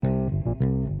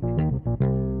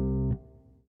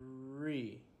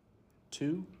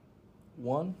2,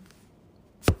 1.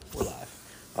 We're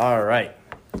live. All right.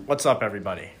 What's up,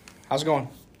 everybody? How's it going?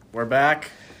 We're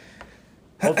back.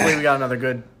 Hopefully we got another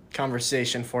good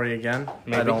conversation for you again.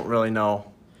 Maybe. I don't really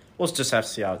know. We'll just have to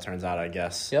see how it turns out, I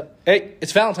guess. Yep. Hey,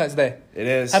 it's Valentine's Day. It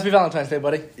is. Happy Valentine's Day,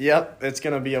 buddy. Yep. It's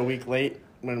going to be a week late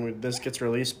when this gets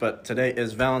released, but today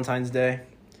is Valentine's Day.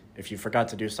 If you forgot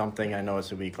to do something, I know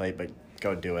it's a week late, but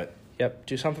go do it. Yep.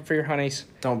 Do something for your honeys.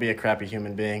 Don't be a crappy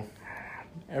human being.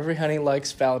 Every honey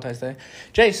likes Valentine's Day.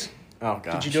 Jace. Oh,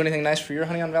 gosh. Did you do anything nice for your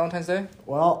honey on Valentine's Day?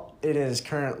 Well, it is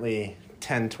currently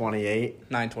 10:28.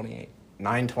 9:28.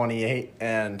 9:28,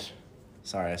 and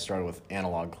sorry, I started with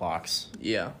analog clocks.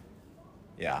 Yeah.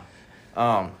 Yeah.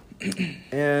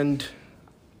 And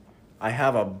I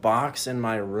have a box in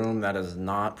my room that is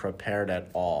not prepared at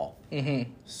all.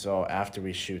 Mm-hmm. So after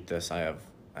we shoot this, I have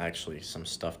actually some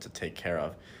stuff to take care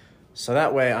of. So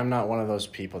that way I'm not one of those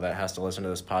people that has to listen to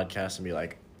this podcast and be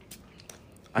like,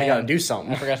 I got to do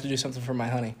something. I forgot to do something for my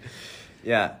honey.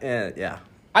 Yeah.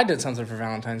 I did something for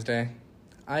Valentine's Day.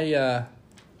 I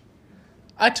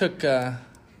took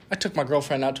my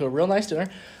girlfriend out to a real nice dinner.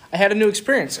 I had a new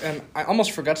experience, and I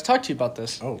almost forgot to talk to you about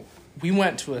this. Oh. We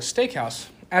went to a steakhouse,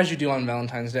 as you do on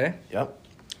Valentine's Day. Yep.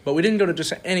 But we didn't go to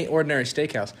just any ordinary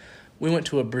steakhouse. We went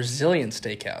to a Brazilian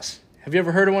steakhouse. Have you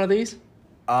ever heard of one of these?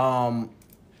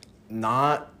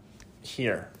 Not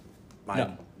here.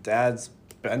 My dad's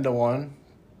been to one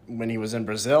when he was in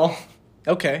Brazil.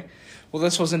 Okay. Well,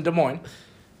 this was in Des Moines.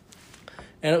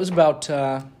 And it was about,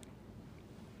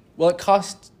 it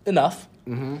cost enough.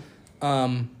 Mm-hmm.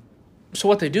 So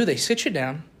what they do, they sit you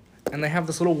down, and they have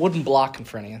this little wooden block in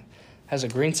front of you. It has a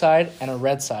green side and a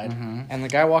red side. Mm-hmm. And the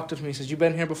guy walked up to me and says, "You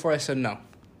been here before?" I said, "No."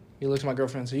 He looked at my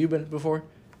girlfriend and said, "You been before?"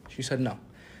 She said, "No."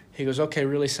 He goes, "Okay,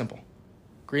 really simple.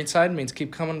 Green side means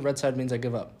keep coming. Red side means I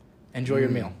give up. Enjoy your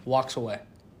meal." Walks away.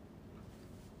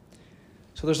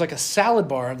 So there's like a salad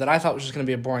bar that I thought was just going to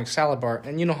be a boring salad bar.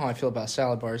 And you know how I feel about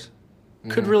salad bars.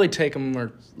 Could really take them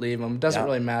or leave them. Doesn't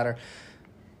really matter.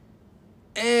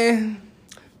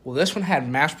 Well, this one had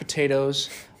mashed potatoes,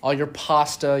 all your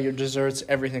pasta, your desserts,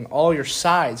 everything. All your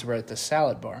sides were at the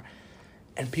salad bar.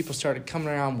 And people started coming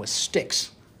around with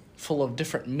sticks full of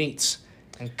different meats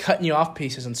and cutting you off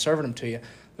pieces and serving them to you.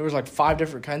 There was like 5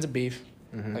 different kinds of beef,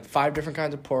 like 5 different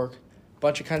kinds of pork, a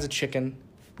bunch of kinds of chicken,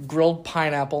 grilled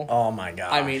pineapple. Oh, my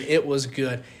God. I mean, it was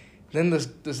good. Then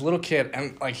this little kid,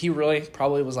 and like he really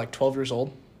probably was like 12 years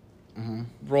old,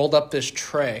 rolled up this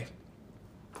tray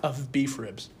of beef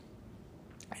ribs.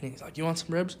 And he's like, "You want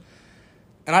some ribs?"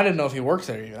 And I didn't know if he worked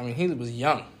there. I mean, he was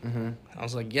young. Mm-hmm. I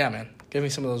was like, "Yeah, man, give me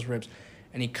some of those ribs."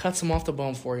 And he cuts them off the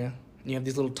bone for you. And you have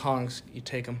these little tongs. You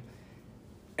take them.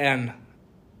 And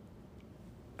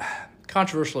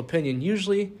controversial opinion,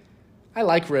 usually I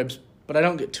like ribs, but I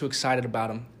don't get too excited about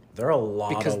them. They're a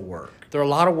lot of work. They're a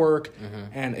lot of work,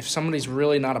 and if somebody's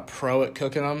really not a pro at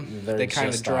cooking them, they kind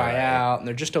of dry out, and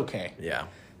they're just okay. Yeah.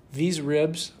 These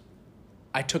ribs,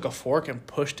 I took a fork and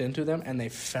pushed into them, and they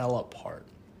fell apart.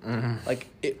 Mm-hmm. Like,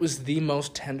 it was the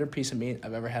most tender piece of meat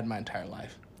I've ever had in my entire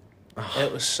life.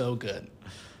 It was so good.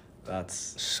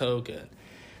 That's so good.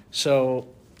 So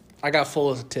I got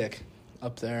full as a tick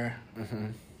up there,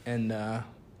 and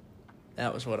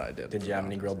that was what I did. Did you have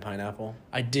any grilled pineapple?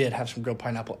 I did have some grilled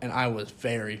pineapple, and I was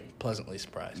very pleasantly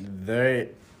surprised.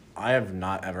 I have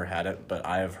not ever had it, but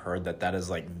I have heard that is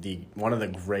like one of the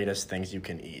greatest things you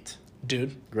can eat.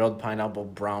 Dude. Grilled pineapple,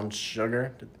 brown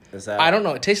sugar. Is that? I don't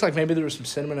know. It tastes like maybe there was some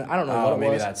cinnamon. I don't know what it was.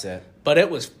 Maybe that's it. But it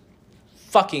was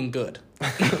fucking good.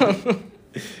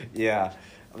 Yeah.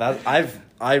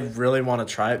 I really want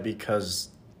to try it because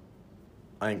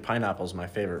I think pineapple is my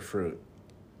favorite fruit.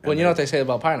 Well, you know what they say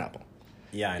about pineapple?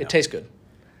 Yeah, I know. It tastes good.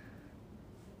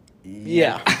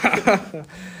 Yeah.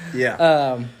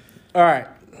 Yeah. All right.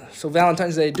 So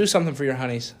Valentine's Day, do something for your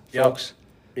honeys, folks.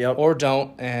 Yep. Or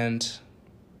don't, and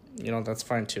that's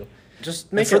fine too.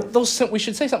 Just make we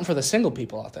should say something for the single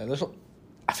people out there.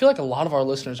 I feel like a lot of our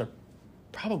listeners are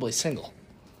probably single.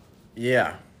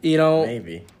 Yeah.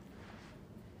 Maybe.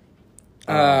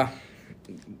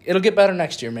 It'll get better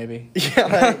next year, maybe.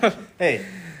 Yeah. Hey,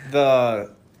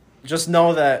 just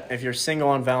know that if you're single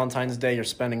on Valentine's Day, you're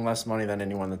spending less money than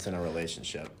anyone that's in a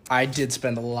relationship. I did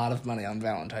spend a lot of money on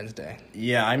Valentine's Day.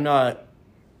 Yeah, I'm not...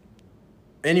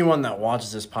 Anyone that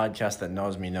watches this podcast that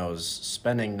knows me knows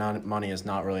spending money is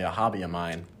not really a hobby of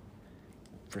mine,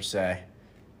 per se.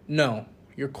 No,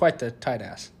 you're quite the tight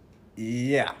ass.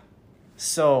 Yeah.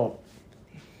 So,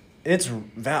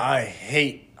 I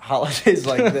hate holidays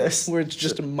like this. Where it's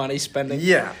just money spending.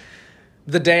 Yeah.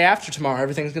 The day after tomorrow,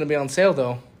 everything's going to be on sale,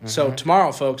 though. Mm-hmm. So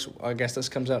tomorrow, folks, I guess this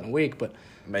comes out in a week, but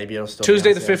maybe it'll still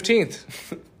Tuesday be the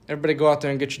 15th, Everybody go out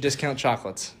there and get your discount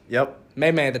chocolates. Yep.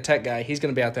 May, the tech guy, he's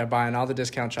going to be out there buying all the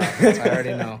discount chocolates. I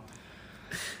already know.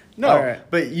 No, all right.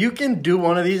 But you can do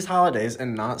one of these holidays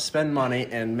and not spend money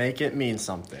and make it mean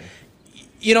something.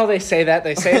 You know, they say that.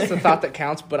 They say it's the thought that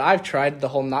counts, but I've tried the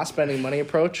whole not spending money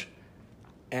approach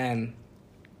and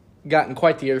gotten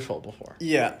quite the earful before.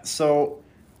 Yeah, so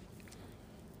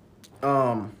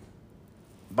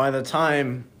by the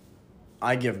time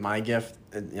I give my gift,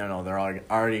 they're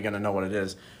already going to know what it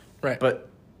is. Right. But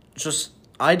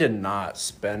I did not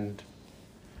spend.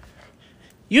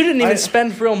 You didn't even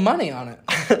spend real money on it.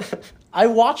 I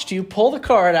watched you pull the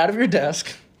card out of your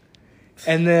desk,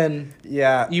 and then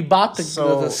you bought the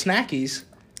snackies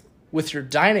with your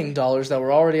dining dollars that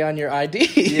were already on your ID.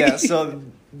 Yeah, so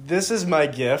this is my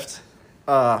gift.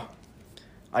 You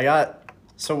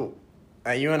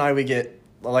and I, we get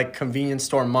like convenience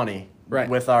store money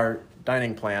with our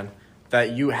dining plan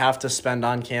that you have to spend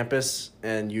on campus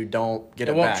and you don't get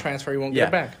it back. It won't transfer, you won't get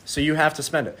it back. So you have to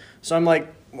spend it. So I'm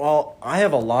like, well, I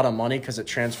have a lot of money because it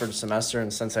transferred semester,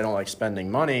 and since I don't like spending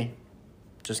money,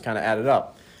 just kind of add it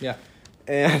up. Yeah.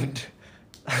 And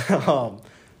so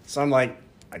I'm like,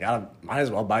 might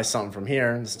as well buy something from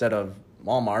here instead of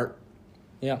Walmart.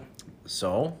 Yeah.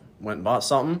 So went and bought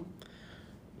something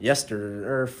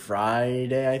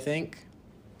Friday, I think.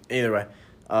 Either way,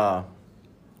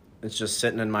 it's just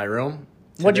sitting in my room.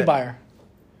 What'd you buy her?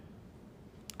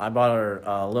 I bought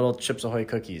her little Chips Ahoy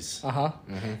cookies. Uh-huh.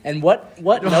 Mm-hmm. And what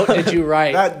note did you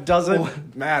write? That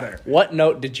doesn't matter. What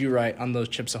note did you write on those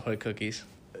Chips Ahoy cookies?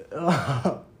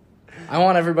 I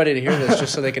want everybody to hear this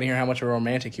just so they can hear how much of a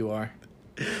romantic you are.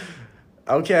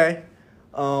 Okay.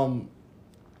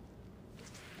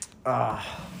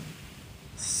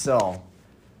 So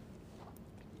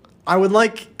I would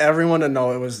like everyone to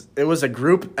know it was a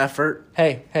group effort.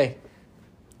 Hey.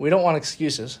 We don't want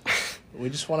excuses. We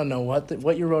just want to know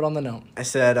what you wrote on the note. I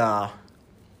said,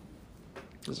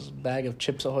 this is a bag of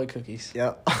Chips Ahoy cookies.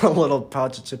 Yep, a little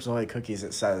pouch of Chips Ahoy cookies.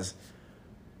 It says,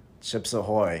 Chips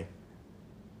Ahoy,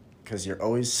 because you're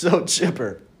always so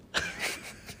chipper.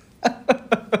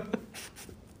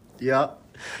 Yep.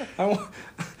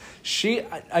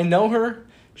 I know her.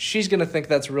 She's going to think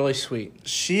that's really sweet.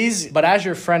 But as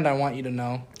your friend, I want you to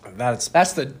know. That's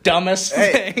the dumbest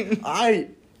thing.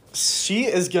 She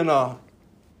is going to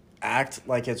act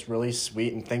like it's really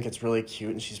sweet and think it's really cute,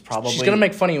 and she's going to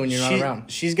make fun of you when you're not around.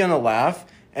 She's going to laugh,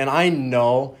 and I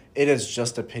know it is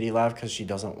just a pity laugh because she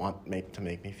doesn't want to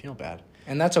make me feel bad.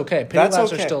 And that's okay. Laughs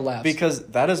are still laughs. Because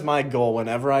that is my goal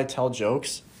whenever I tell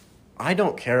jokes. I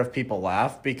don't care if people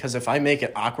laugh, because if I make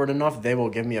it awkward enough, they will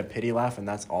give me a pity laugh, and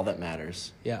that's all that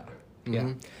matters. Yeah. Mm-hmm.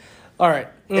 Yeah. All right.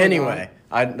 Anyway,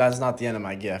 that's not the end of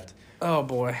my gift. Oh,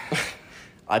 boy.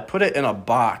 I put it in a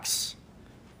box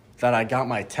that I got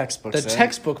my textbooks in. The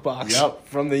textbook box. Yep,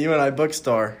 from the UNI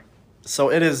bookstore.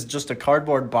 So it is just a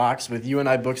cardboard box with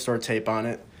UNI bookstore tape on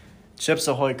it, Chips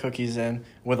Ahoy cookies in,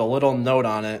 with a little note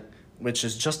on it, which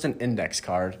is just an index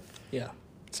card. Yeah.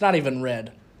 It's not even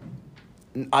red.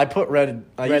 I put red.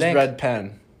 I used ink. red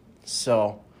pen.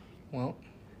 So. Well.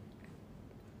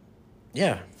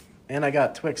 Yeah. And I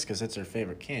got Twix because it's her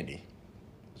favorite candy.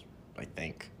 I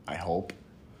think. I hope.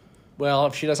 Well,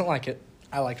 if she doesn't like it,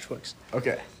 I like Twix.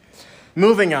 Okay.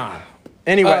 Moving on.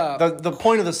 Anyway, the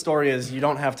point of the story is you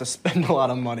don't have to spend a lot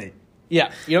of money.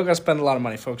 Yeah, you don't got to spend a lot of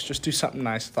money, folks. Just do something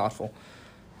nice, thoughtful.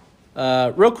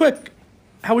 Real quick,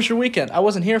 how was your weekend? I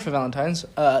wasn't here for Valentine's.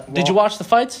 Did you watch the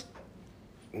fights?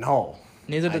 No.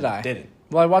 Neither did I. Didn't.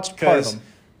 Well, I watched part of them.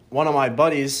 One of my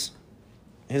buddies,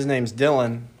 his name's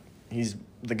Dylan. He's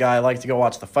the guy I like to go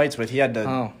watch the fights with. He had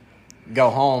to go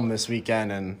home this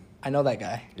weekend, and I know that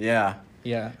guy. Yeah.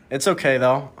 Yeah. It's okay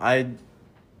though.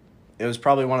 It was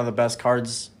probably one of the best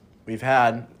cards we've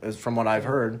had, from what I've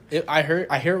heard. I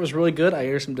hear it was really good. I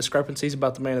hear some discrepancies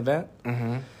about the main event.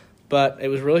 Mm-hmm. But it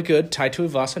was really good. Tai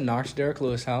Tuivasa knocked Derek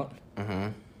Lewis out. Mm-hmm.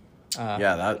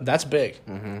 That's big.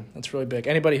 Mm-hmm. That's really big.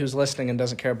 Anybody who's listening and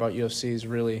doesn't care about UFC is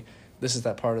really, this is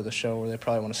that part of the show where they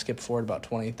probably want to skip forward about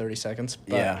 20, 30 seconds.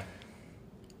 But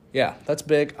yeah, that's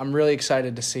big. I'm really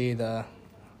excited to see the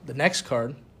next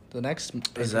card. The next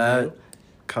is that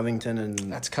Covington and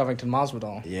that's Covington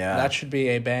Masvidal. Yeah, that should be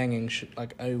a banging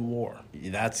like a war.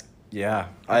 That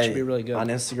should be really good. On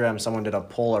Instagram, someone did a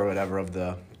poll or whatever of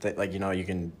you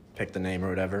can pick the name or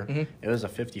whatever. Mm-hmm. It was a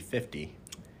 50-50,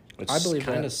 which I believe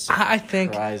kind of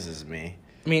surprises me.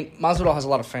 I mean, Masvidal has a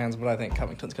lot of fans, but I think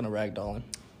Covington's going to ragdoll him.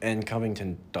 And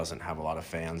Covington doesn't have a lot of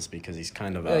fans because he's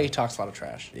kind of he talks a lot of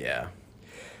trash. Yeah.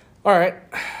 All right.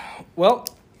 Well,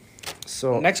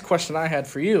 so next question I had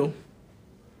for you.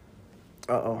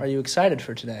 Uh-oh. Are you excited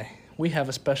for today? We have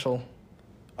a special...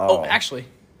 Oh, actually,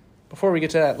 before we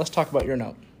get to that, let's talk about your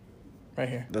note. Right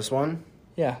here. This one?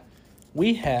 Yeah.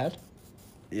 We had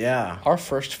Yeah. our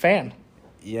first fan.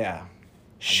 Yeah.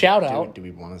 Shout out. Do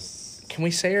we want to... Can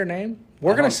we say her name?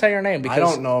 We're going to say her name because... I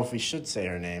don't know if we should say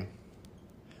her name.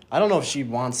 I don't know if she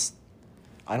wants...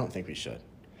 I don't think we should.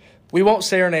 We won't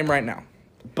say her name right now.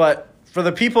 But for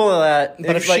the people that...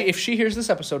 But if she hears this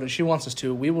episode and she wants us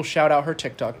to, we will shout out her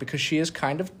TikTok because she is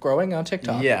kind of growing on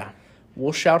TikTok. Yeah.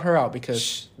 We'll shout her out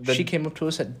because she came up to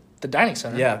us at the dining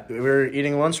center. Yeah. We were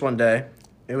eating lunch one day.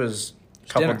 It was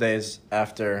a couple days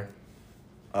after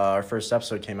our first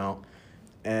episode came out.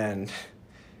 And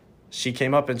she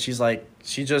came up and she's like...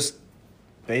 She just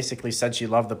basically said she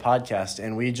loved the podcast.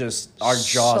 And we just... Our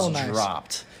jaws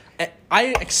dropped.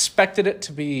 I expected it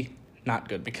to be not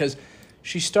good because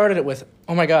she started it with,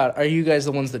 "Oh my God, are you guys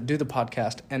the ones that do the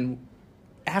podcast?" And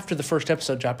after the first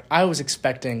episode dropped, I was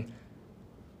expecting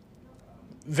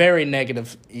very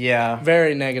negative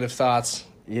thoughts.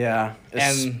 Yeah,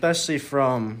 and especially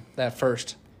from that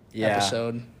first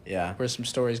episode. Yeah, where some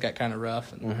stories got kind of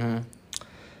rough.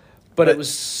 But it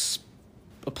was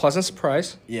a pleasant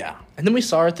surprise. Yeah, and then we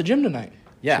saw her at the gym tonight.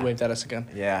 Yeah, she waved at us again.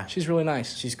 Yeah, she's really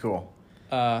nice. She's cool.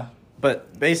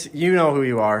 But basically, you know who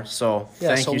you are, so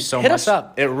thank you so much. Hit us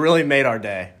up. It really made our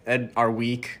day and our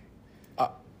week.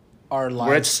 Our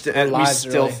lives.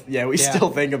 We still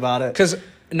think about it. Because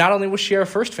not only was she our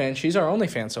first fan, she's our only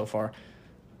fan so far.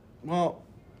 Well,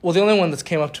 the only one that's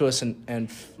came up to us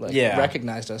and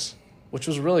recognized us, which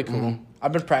was really cool. Mm-hmm.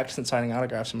 I've been practicing signing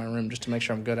autographs in my room just to make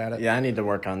sure I'm good at it. Yeah, I need to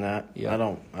work on that. Yeah.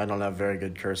 I don't have very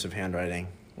good cursive handwriting.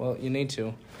 Well, you need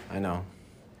to. I know.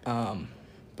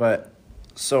 But...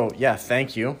 So, yeah,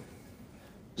 thank you.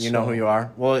 You know who you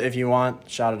are. Well, if you want,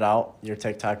 shout it out. Your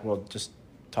TikTok will just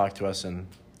talk to us and...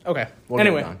 Okay. We'll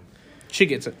anyway, she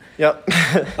gets it. Yep.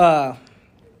 Are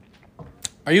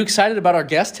you excited about our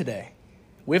guest today?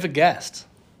 We have a guest.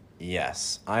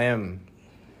 Yes. I am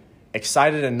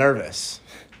excited and nervous.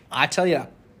 I tell you,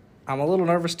 I'm a little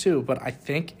nervous too, but I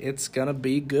think it's going to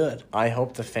be good. I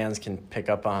hope the fans can pick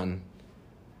up on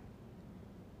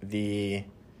the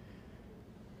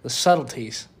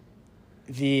subtleties.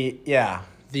 His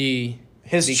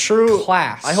true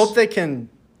class. I hope they can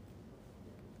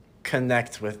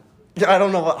connect with... I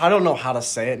don't know how to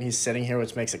say it, and he's sitting here,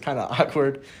 which makes it kind of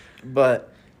awkward,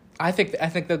 but... I think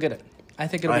they'll get it. I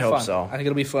think it'll be fun. I hope so. I think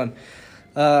it'll be fun.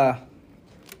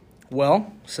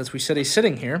 Well, since we said he's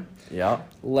sitting here... Yeah.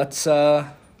 Let's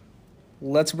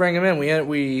bring him in.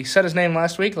 We said his name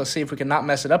last week. Let's see if we can not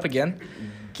mess it up again.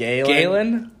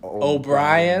 Galen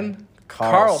O'Brien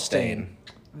Carlstein.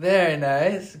 Very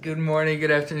nice. Good morning,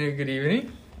 good afternoon, good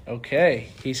evening. Okay,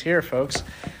 he's here, folks.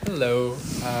 Hello.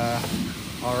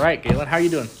 All right, Galen, how are you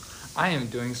doing? I am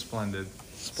doing splendid.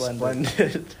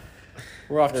 Splendid.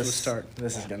 We're off to the start.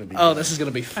 This is gonna be. This is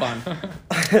gonna be fun.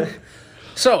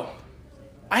 So,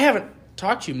 I haven't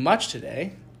talked to you much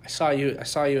today. I saw you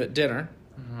at dinner.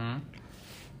 Mm-hmm.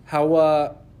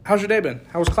 How's your day been?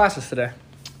 How was classes today?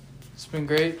 It's been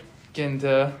great.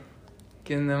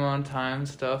 Getting them on time and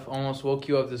stuff. Almost woke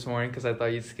you up this morning because I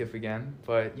thought you'd skip again,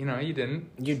 but you didn't.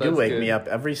 You do wake me up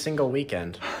every single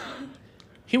weekend.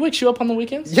 He wakes you up on the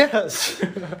weekends? Yes.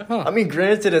 Huh. I mean,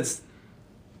 granted, it's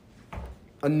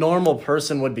a normal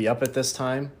person would be up at this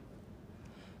time.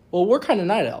 Well, we're kind of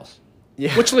night owls.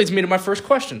 Yeah. Which leads me to my first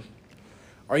question.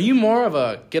 Are you more of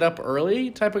a get up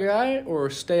early type of guy or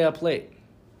stay up late?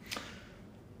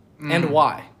 And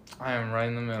why? I am right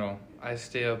in the middle. I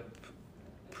stay up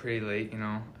pretty late, and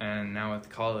now with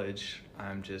college,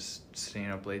 I'm just staying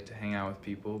up late to hang out with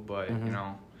people, but,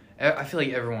 I feel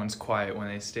like everyone's quiet when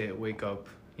they wake up,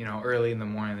 early in the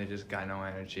morning, they just got no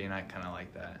energy, and I kind of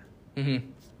like that. Mm-hmm.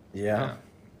 Yeah.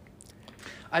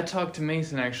 I talked to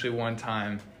Mason actually one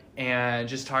time, and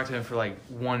just talked to him for like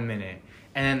 1 minute,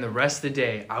 and then the rest of the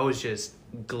day, I was just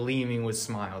gleaming with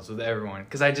smiles with everyone,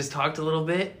 because I just talked a little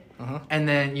bit, and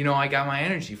then, I got my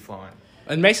energy flowing.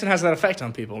 And Mason has that effect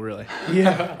on people, really.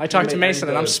 Yeah. I talk to Mason,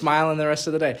 and I'm smiling the rest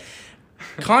of the day.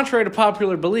 Contrary to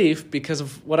popular belief, because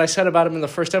of what I said about him in the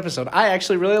first episode, I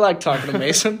actually really like talking to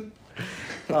Mason.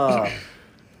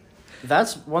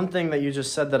 That's one thing that you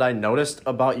just said that I noticed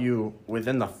about you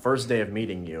within the first day of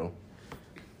meeting you.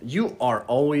 You are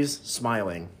always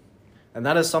smiling. And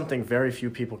that is something very few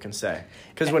people can say.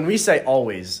 Because when we say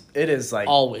always, it is like...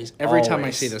 Always. Every time I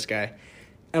see this guy.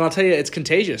 And I'll tell you, it's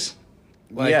contagious.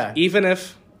 Even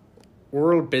if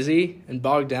we're busy and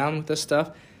bogged down with this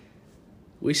stuff,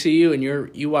 we see you and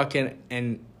you walk in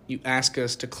and you ask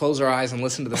us to close our eyes and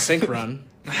listen to the sync run,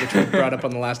 which we brought up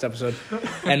on the last episode,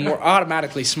 and we're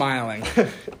automatically smiling.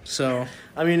 So,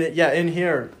 I mean, yeah, in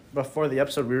here, before the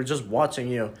episode, we were just watching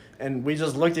you, and we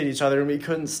just looked at each other, and we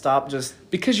couldn't stop just...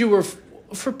 Because you were...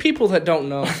 For people that don't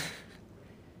know,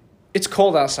 it's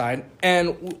cold outside,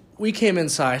 and we came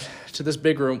inside to this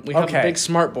big room. We have a big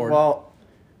smart board. Well,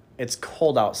 it's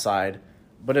cold outside,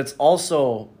 but it's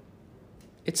also...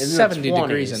 It's 70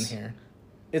 degrees in here.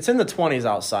 It's in the 20s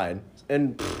outside,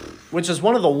 and which is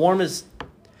one of the warmest...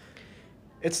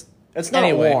 It's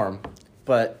not warm,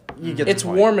 but you get the It's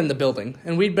point. warm in the building,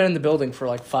 and we'd been in the building for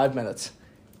like 5 minutes,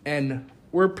 and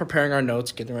we're preparing our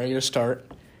notes, getting ready to start,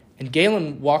 and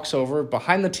Galen walks over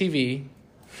behind the TV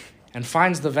and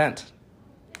finds the vent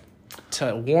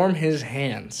to warm his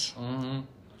hands. Mm-hmm.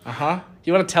 Uh-huh.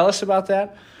 You want to tell us about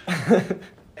that?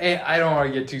 Hey, I don't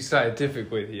want to get too scientific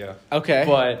with you. Okay.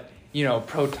 But,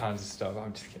 protons and stuff.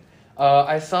 I'm just kidding.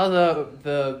 I saw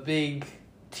the big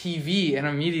TV, and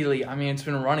immediately, it's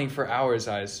been running for hours,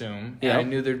 I assume. And I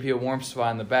knew there'd be a warm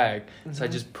spot in the back. Mm-hmm. So I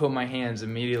just put my hands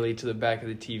immediately to the back of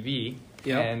the TV.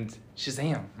 Yep. And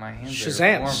Shazam. My hands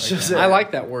are warm. Shazam. I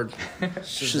like that word.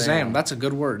 Shazam. That's a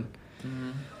good word.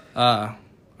 Mm-hmm. All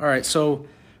right, so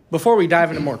before we dive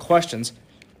into more questions,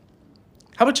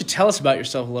 how about you tell us about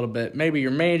yourself a little bit? Maybe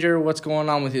your major, what's going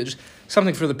on with you, just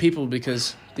something for the people,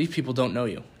 because these people don't know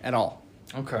you at all.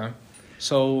 Okay.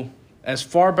 So as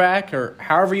far back or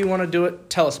however you want to do it,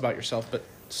 tell us about yourself, but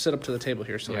sit up to the table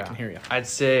here so I can hear you. I'd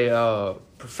say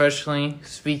professionally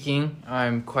speaking,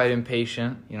 I'm quite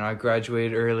impatient. I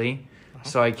graduated early,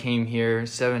 so I came here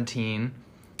 17.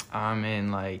 I'm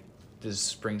in this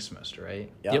spring semester,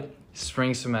 right? Yep.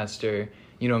 Spring semester,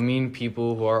 meeting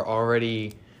people who are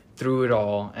already through it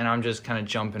all, and I'm just kind of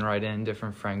jumping right in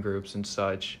different friend groups and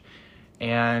such.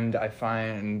 And I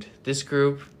find this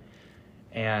group,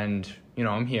 and,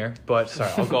 I'm here, but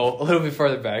sorry, I'll go a little bit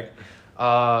further back.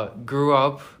 Grew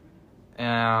up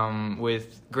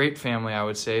with great family, I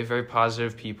would say, very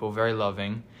positive people, very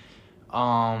loving.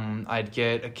 I'd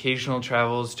get occasional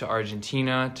travels to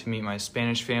Argentina to meet my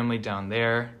Spanish family down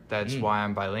there. That's why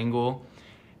I'm bilingual.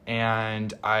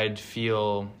 And I'd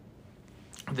feel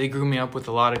they grew me up with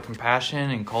a lot of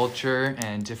compassion and culture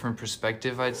and different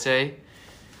perspective, I'd say.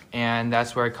 And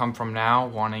that's where I come from now,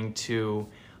 wanting to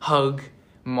hug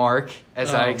Mark,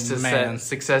 as I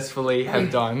successfully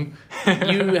have done.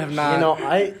 You have not.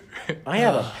 I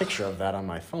have a picture of that on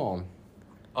my phone.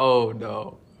 Oh,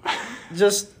 no.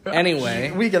 Just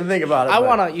anyway, we can think about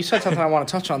it. You said something I want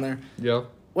to touch on there. Yeah.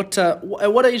 At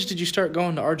what age did you start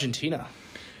going to Argentina?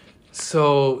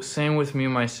 So, same with me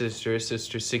and my sister.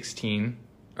 Sister 16.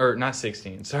 Or, not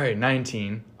 16. Sorry,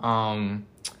 19.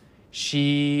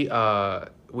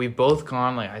 We've both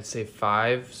gone, I'd say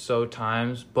 5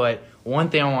 times. But one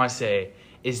thing I want to say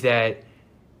is that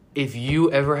if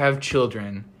you ever have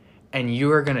children and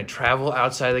you are going to travel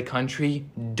outside the country,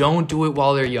 don't do it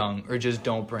while they're young, or just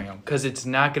don't bring them. Because it's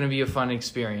not going to be a fun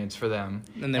experience for them.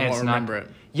 And they won't remember it.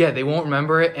 Yeah, they won't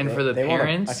remember it. And for the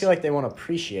parents... I feel like they won't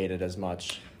appreciate it as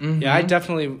much. Mm-hmm. Yeah,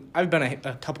 I've been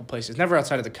a couple places. Never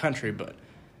outside of the country, but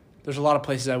there's a lot of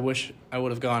places I wish I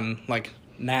would have gone,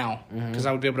 now. Because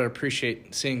I would be able to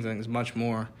appreciate seeing things much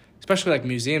more. Especially,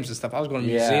 museums and stuff. I was going to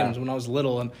museums when I was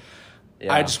little, and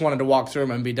I just wanted to walk through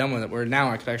them and be done with it, where now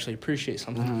I could actually appreciate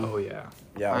something. Mm-hmm. Oh, yeah.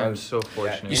 Yeah, I'm so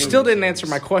fortunate. You still didn't answer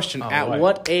my question. At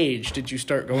what age did you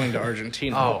start going to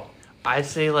Argentina? Oh, I'd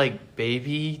say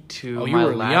baby to you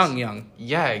were young.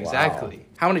 Yeah, exactly. Wow.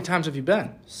 How many times have you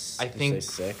been? I think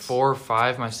 6? 4 or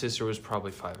 5. My sister was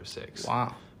probably 5 or 6.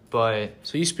 Wow. But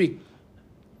so you speak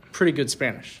pretty good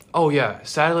Spanish. Oh, yeah.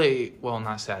 Sadly, well,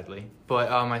 not sadly, but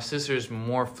my sister's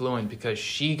more fluent because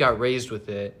she got raised with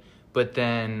it, but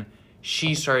then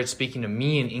she started speaking to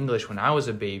me in English when I was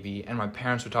a baby, and my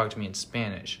parents would talk to me in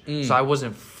Spanish. So I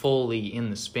wasn't fully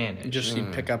in the Spanish. Just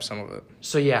you'd pick up some of it.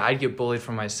 So yeah, I'd get bullied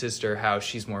from my sister how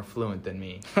she's more fluent than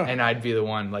me, and I'd be the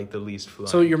one the least fluent.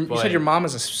 So you said your mom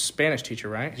is a Spanish teacher,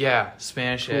 right? Yeah,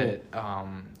 Spanish at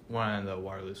one of the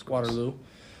Waterloo schools. Waterloo.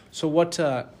 So what?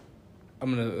 I'm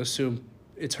gonna assume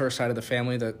it's her side of the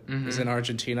family that is in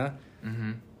Argentina.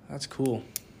 Mm-hmm. That's cool.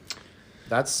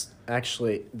 That's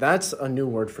a new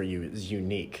word for you, is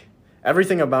unique.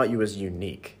 Everything about you is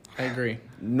unique. I agree.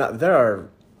 There are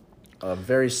a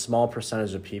very small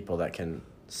percentage of people that can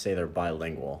say they're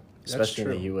bilingual, especially in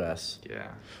the U.S. Yeah.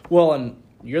 Well, and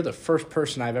you're the first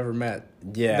person I've ever met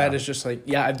that is just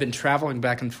I've been traveling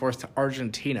back and forth to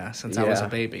Argentina since I was a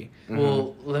baby. Mm-hmm.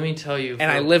 Well, let me tell you.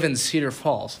 And I live in Cedar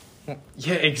Falls.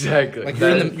 Yeah, exactly.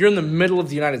 You're in the middle of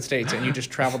the United States and you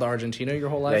just travel to Argentina your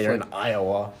whole life? Yeah, you're in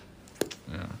Iowa.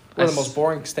 Yeah. We're the most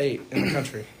boring state in the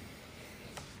country.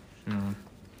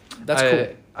 That's cool.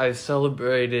 I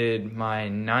celebrated my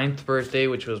 9th birthday,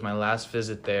 which was my last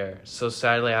visit there. So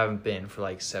sadly, I haven't been for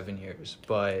like 7 years.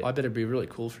 But Well, I bet it'd be really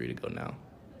cool for you to go now.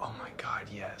 oh my God,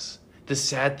 yes. The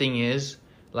sad thing is,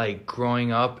 like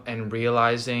growing up and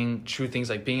realizing true things,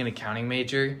 like being an accounting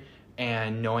major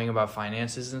and knowing about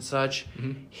finances and such,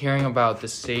 hearing about the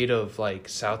state of like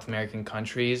South American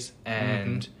countries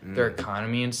and their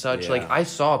economy and such. Yeah. Like I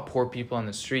saw poor people on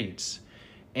the streets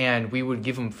and we would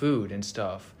give them food and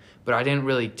stuff, but I didn't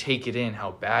really take it in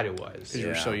how bad it was. Because you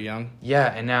were so young.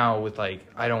 Yeah, and now with like,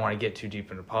 I don't want to get too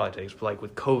deep into politics, but like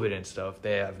with COVID and stuff,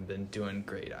 they haven't been doing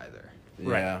great either.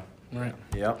 Yeah. Right.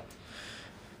 Yep.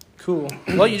 Cool.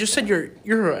 Well, you just said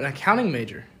you're an accounting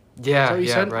major. Yeah, Is that what you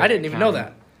said? right. I didn't even know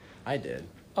that. I did.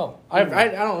 Oh, I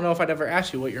don't know if I'd ever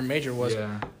asked you what your major was.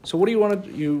 Yeah. So what do you want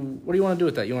to do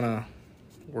with that? You want to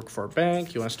work for a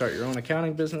bank? You want to start your own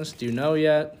accounting business? Do you know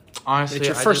yet? Honestly, It's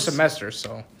your first semester,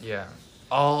 so. Yeah.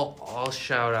 I'll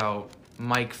shout out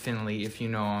Mike Finley, if you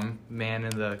know him,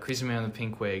 crazy man in the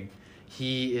pink wig.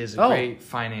 He is a great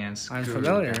finance I'm guru.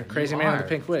 familiar. Crazy man with the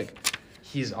pink wig.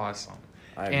 He's awesome.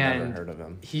 I've And never heard of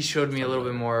him. He showed me a little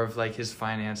bit more of like his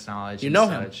finance knowledge. You and know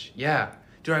him? such. Yeah,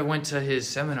 dude. I went to his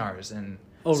seminars and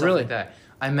stuff really? like that.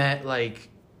 I met like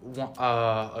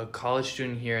a college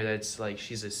student here that's like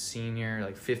she's a senior,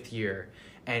 like 5th year,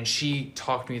 and she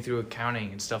talked me through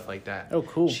accounting and stuff like that. Oh,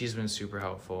 cool. She's been super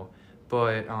helpful.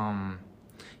 But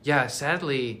yeah,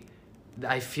 sadly,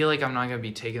 I feel like I'm not gonna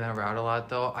be taking that route a lot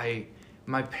though.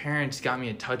 My parents got me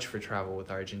in touch for travel with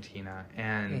Argentina,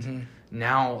 and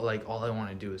now like all I want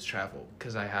to do is travel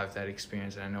because I have that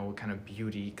experience and I know what kind of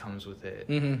beauty comes with it.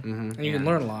 And you can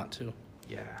learn a lot too.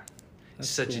 Yeah, That's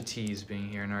such cool. a tease being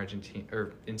here in Argentina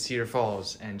or in Cedar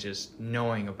Falls and just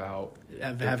knowing about the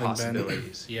Having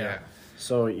possibilities. been. Yeah.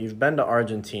 So you've been to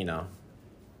Argentina.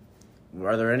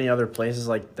 Are there any other places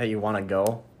like that you want to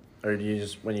go, or do you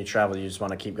just when you travel you just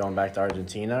want to keep going back to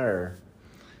Argentina, or?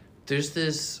 There's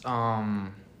this, I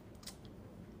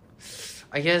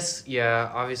guess,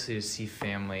 yeah, obviously to see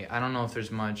family. I don't know if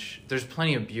there's much. There's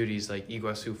plenty of beauties like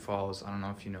Iguazu Falls. I don't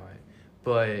know if you know it.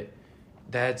 But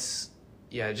that's,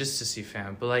 yeah, just to see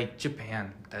family. But like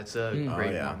Japan, that's a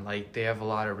great one. Like they have a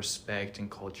lot of respect and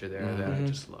culture there that I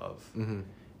just love.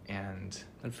 And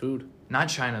food. not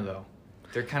China though.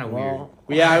 They're kind of weird.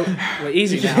 Yeah,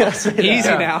 easy now. Yes, Easy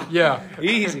now. Yeah.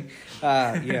 Easy.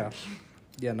 Yeah.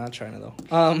 Yeah, not China though.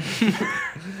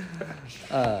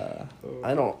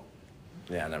 I don't.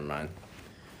 Yeah, never mind.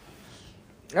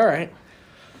 All right.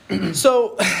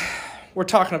 So, we're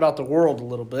talking about the world a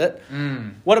little bit.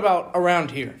 What about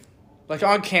around here? Like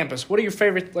on campus, what are your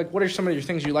favorite, like what are some of your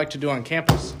things you like to do on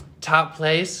campus? Top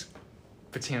place,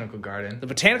 Botanical Garden. The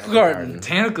Botanical Garden.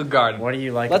 Botanical Garden. What do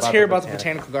you like? Let's hear about the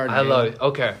Botanical Garden. I love it.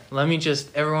 Okay, let me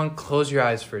just, everyone close your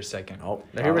eyes for a second. Oh,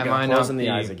 Here we go. might not Closing the be-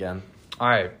 eyes again. All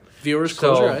right. Viewers,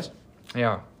 close your eyes.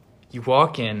 Yeah. You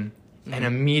walk in, and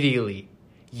immediately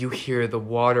you hear the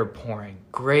water pouring.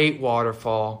 Great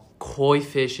waterfall, koi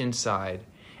fish inside,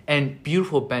 and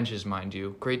beautiful benches, mind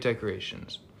you. Great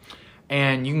decorations.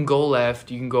 And you can go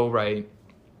left, you can go right,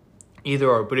 either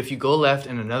or. But if you go left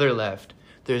and another left,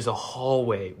 there's a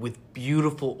hallway with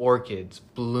beautiful orchids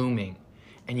blooming,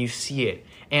 and you see it.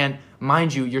 And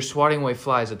mind you, you're swatting away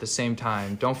flies at the same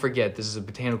time. Don't forget, this is a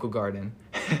botanical garden.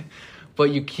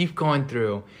 But you keep going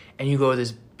through, and you go to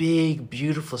this big,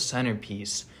 beautiful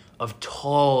centerpiece of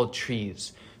tall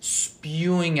trees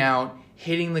spewing out,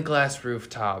 hitting the glass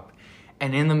rooftop.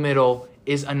 And in the middle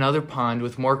is another pond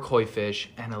with more koi fish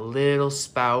and a little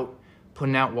spout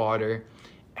putting out water.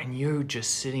 And you're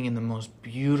just sitting in the most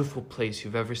beautiful place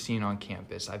you've ever seen on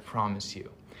campus, I promise you.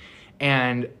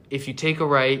 And if you take a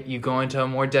right, you go into a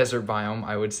more desert biome,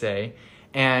 I would say.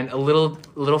 And a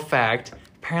little fact,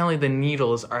 apparently the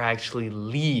needles are actually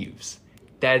leaves.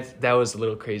 That was a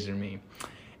little crazy to me.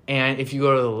 And if you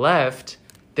go to the left,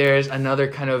 there's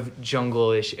another kind of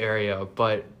jungle-ish area,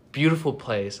 but beautiful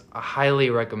place. I highly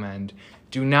recommend.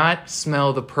 Do not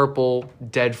smell the purple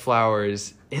dead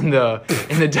flowers in the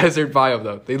desert biome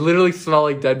though. They literally smell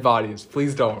like dead bodies.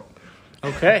 Please don't.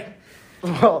 Okay.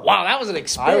 Well, Wow, that was an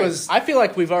experience. I feel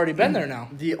like we've already been there now.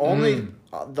 the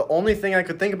only thing I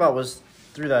could think about was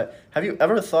through that. Have you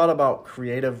ever thought about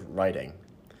creative writing?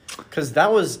 Because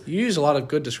that was You use a lot of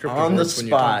good descriptive on the words when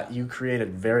you're spot. You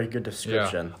created very good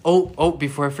description. Yeah. Oh,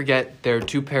 before I forget, there are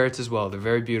 2 parrots as well. They're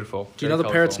very beautiful. Do you know the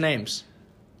parrots' names?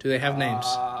 Do they have names?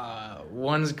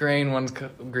 One's gray and one's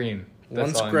green. That's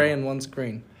One's all I gray know. and one's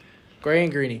green. Gray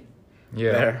and greeny.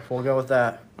 Yeah. There, we'll go with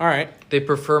that. All right. They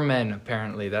prefer men,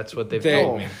 apparently. That's what they've They-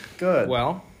 told me. Good.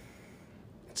 Well,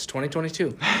 it's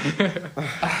 2022.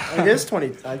 it is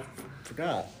 20. I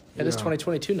forgot. It is Yeah.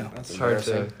 2022 now. That's It's hard to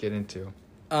embarrassing. get into.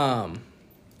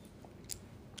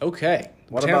 Okay.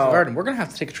 What Botanical about- Garden? We're gonna have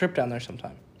to take a trip down there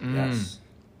sometime. Yes.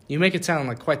 You make it sound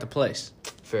like quite the place.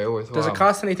 Very worthwhile. Does it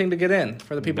cost anything to get in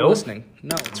for the people Nope. listening?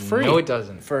 No, it's free. No, it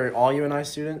doesn't. For all UNI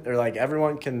students, or like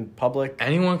everyone can public.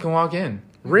 Anyone can walk in.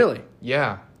 Really?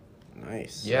 Yeah.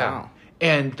 Nice. Yeah. Wow.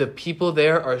 And the people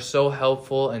there are so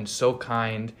helpful and so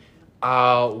kind.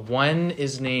 One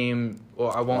is named,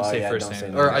 well, I won't Oh, say yeah, first don't say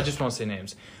name, or names. I just won't say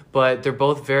names. But they're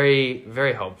both very,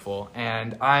 very helpful.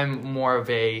 And I'm more of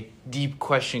a deep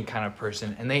question kind of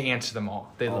person, and they answer them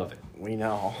all. They love it. We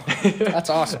know. That's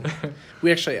awesome.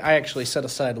 I actually set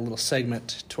aside a little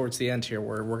segment towards the end here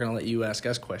where we're gonna let you ask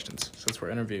us questions since we're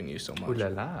interviewing you so Ooh much. la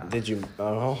la. Did you?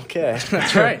 Oh, okay.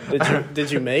 That's right. Did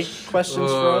you make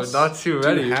questions for us? Not too Do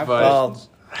you ready, have but Well,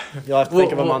 you'll have to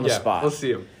think of them on the yeah, spot. We'll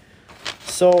see them.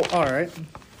 So, All right.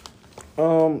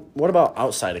 what about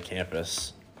outside of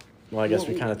campus? Well, I guess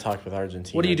we kind of talked with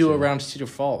Argentina. What do you do too. around Cedar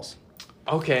Falls?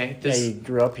 Okay, Yeah, this you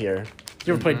grew up here.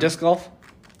 You ever play disc golf?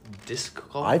 disc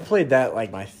golf. I played that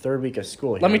like my third week of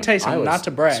school. Let me here. tell you something, I was not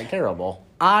to brag. Terrible.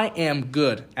 I am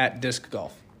good at disc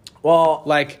golf. Well,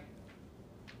 Like,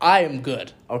 I am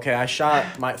good. okay, I shot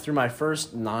through my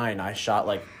first 9. I shot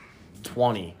like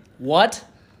 20, What?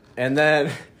 and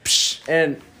then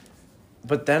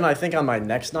but then I think on my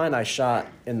next 9 I shot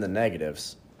in the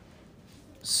negatives.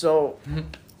 So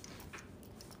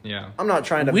yeah. I'm not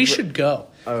trying to. We should go.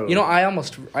 Oh. You know, I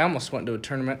almost went to a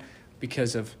tournament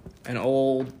because of an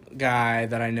old guy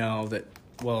that I know that,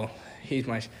 well, he's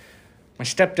my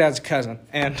stepdad's cousin,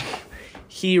 and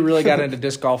he really got into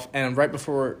disc golf. And right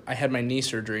before I had my knee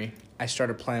surgery, I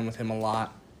started playing with him a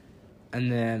lot.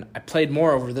 And then I played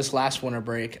more over this last winter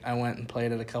break. I went and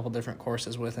played at a couple different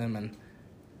courses with him, and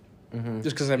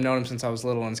just because I've known him since I was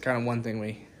little, and it's kind of one thing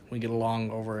we get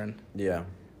along over. And Yeah.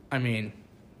 I mean,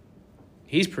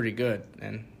 he's pretty good,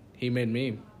 and he made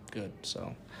me good.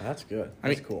 So That's good. I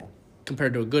That's mean- cool.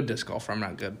 compared to a good disc golfer, I'm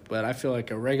not good. But I feel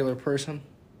like a regular person,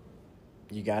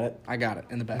 You got it? I got it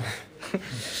in the bag.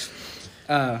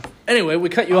 Anyway, we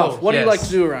cut you off. What do you yes. like to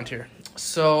do around here?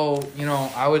 So,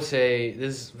 I would say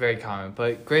this is very common,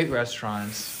 but great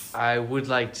restaurants. I would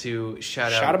like to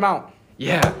shout out. Shout them out.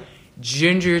 Yeah.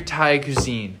 Ginger Thai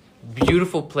Cuisine.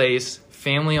 Beautiful place,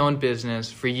 family-owned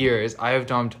business. For years, I have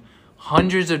dumped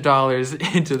hundreds of dollars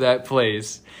into that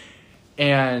place.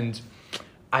 And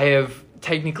I have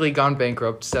technically gone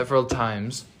bankrupt several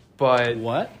times. But,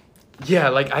 What? yeah,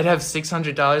 like I'd have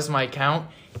 $600 in my account.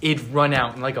 It'd run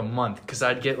out in like a month because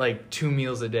I'd get like 2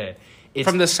 meals a day. It's,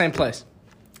 From this same place.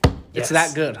 It's Yes.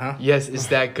 that good, huh? Yes, it's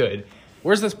that good.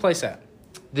 Where's this place at?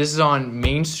 This is on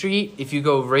Main Street. If you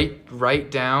go right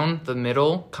down the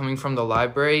middle, coming from the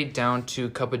library down to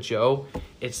Cup of Joe,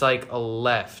 it's like a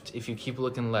left. If you keep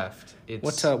looking left, it's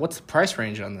What's the price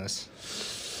range on this?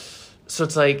 so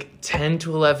it's like 10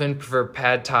 to 11 for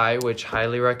pad thai, which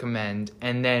highly recommend,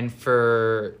 and then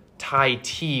for Thai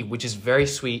tea, which is very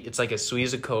sweet. It's like as sweet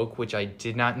as a Coke, which I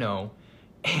did not know,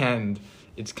 and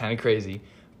it's kind of crazy.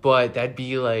 But that'd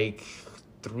be like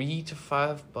 $3 to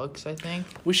 $5, I think.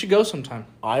 We should go sometime.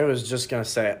 I was just gonna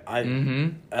say, Mm-hmm.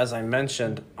 as I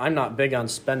mentioned, I'm not big on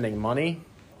spending money,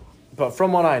 but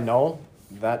from what I know,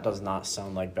 that does not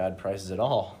sound like bad prices at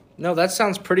all. No, that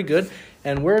sounds pretty good.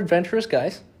 And we're adventurous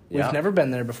guys. We've Yeah. never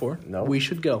been there before. No. We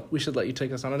should go. We should let you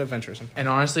take us on an adventure sometime. And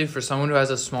honestly, for someone who has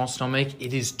a small stomach,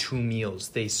 it is 2 meals.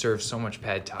 They serve so much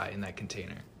pad thai in that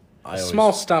container.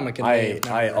 Small stomach and I Dave.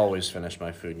 No. always finish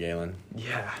my food, Galen.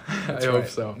 Yeah, That's I right. hope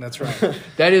so. That's right.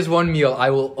 That is one meal I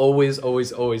will always,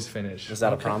 always, always finish. Is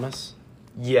that Okay. a promise?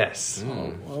 Yes,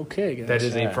 Okay, guys. that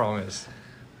is a Yeah. promise.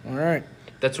 All right.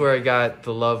 That's where I got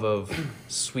the love of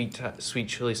sweet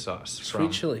chili sauce from.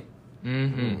 Sweet chili.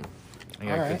 Mm-hmm. I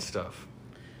got All right. good stuff.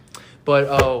 But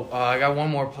I got one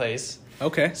more place.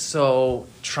 Okay. So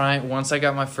once I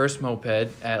got my first moped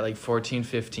at like 14,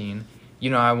 15,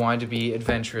 I wanted to be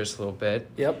adventurous a little bit.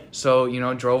 Yep. So,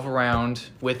 drove around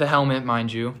with a helmet,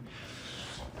 mind you.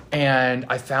 And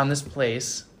I found this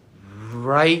place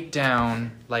right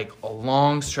down like a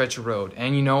long stretch of road.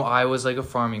 And I was like a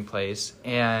farming place.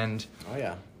 And Oh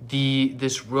yeah.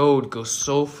 this road goes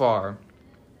so far.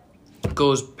 It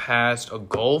goes past a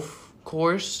golf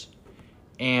course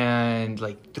and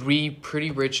like 3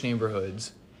 pretty rich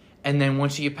neighborhoods. And then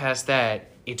once you get past that,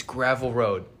 it's gravel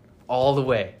road all the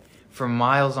way for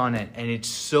miles on end. And it's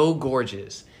so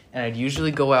gorgeous. And I'd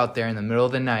usually go out there in the middle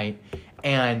of the night,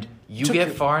 and you Took get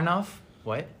your- far enough.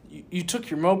 What? You took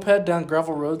your moped down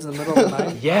gravel roads in the middle of the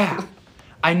night? Yeah.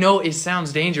 I know it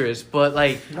sounds dangerous, but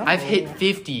like No. I've hit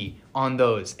 50 on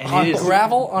those. And On it is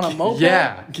gravel on a moped?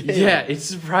 Yeah, yeah, it's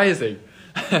surprising.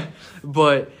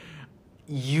 But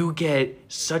you get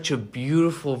such a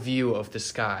beautiful view of the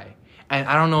sky. And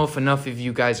I don't know if enough of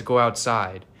you guys go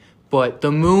outside, but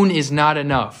the moon is not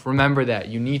enough. Remember that.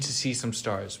 You need to see some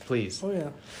stars, please. Oh,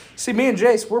 yeah. See, me and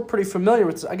Jace, we're pretty familiar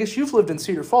with... I guess you've lived in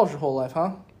Cedar Falls your whole life,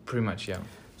 huh? Pretty much, yeah.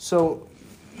 So,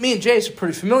 me and Jace are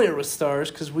pretty familiar with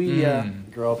stars because we...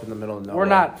 Grow up in the middle of nowhere. We're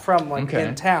not from,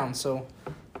 in town, so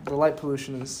the light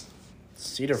pollution is...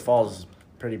 Cedar Falls is a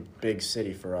pretty big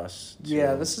city for us. Too.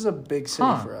 Yeah, this is a big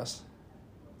city for us.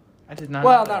 I did not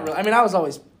Well, know not really. I mean, I was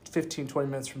always 15, 20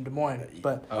 minutes from Des Moines,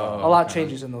 but a lot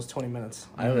changes in those 20 minutes.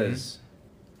 I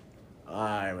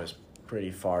was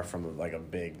pretty far from like a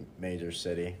big major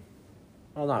city.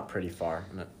 Well, not pretty far.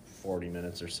 I'm at 40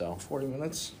 minutes or so. 40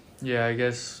 minutes? Yeah, I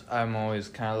guess I'm always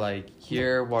kind of like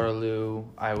here, Waterloo,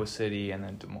 Iowa City, and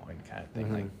then Des Moines kind of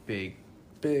thing. Like big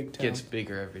town. Gets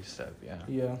bigger every step, yeah.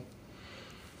 Yeah.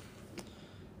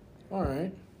 All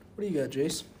right. What do you got,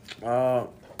 Jace?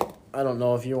 I don't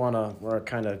know if you want to... We're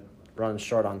kind of running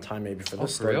short on time maybe for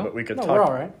this story, real? but we could talk... We're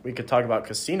all right. We could talk about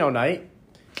casino night.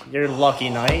 Your lucky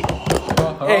night.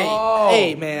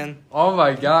 Hey, man. Oh,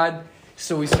 my God.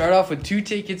 So we start off with 2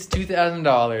 tickets,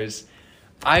 $2,000.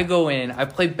 I go in, I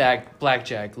play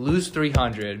blackjack, lose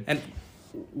 $300. And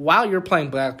while you're playing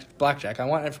blackjack, I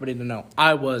want everybody to know,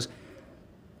 I was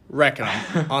wrecking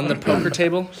them on the poker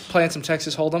table, playing some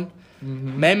Texas Hold'em.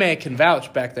 May can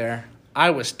vouch back there.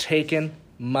 I was taking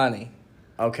money.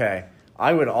 Okay.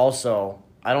 I would also...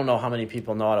 I don't know how many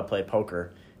people know how to play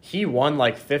poker. He won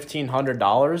like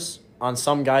 $1,500 on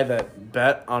some guy that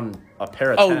bet on a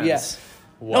pair of tens. Oh, yes.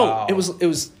 Wow. No, it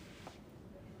was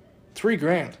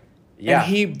 $3,000. Yeah.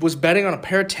 And he was betting on a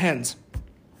pair of tens.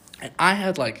 And I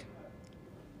had I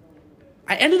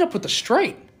ended up with a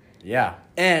straight. Yeah.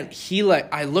 And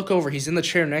I look over, he's in the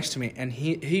chair next to me, and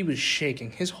he was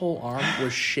shaking. His whole arm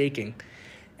was shaking.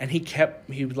 And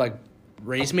he would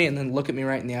raise me and then look at me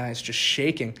right in the eyes, just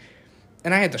shaking.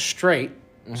 And I had the straight,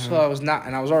 so I was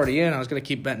already in, I was going to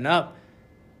keep betting up.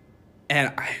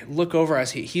 And I look over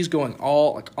as he's going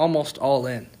almost all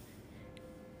in.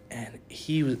 And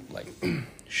he was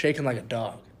shaking like a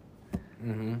dog.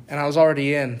 Mm-hmm. And I was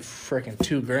already in freaking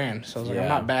 $2,000, so I was like, I'm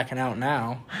not backing out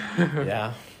now.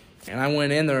 Yeah. And I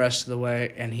went in the rest of the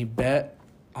way, and he bet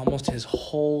almost his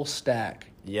whole stack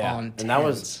on tens. And that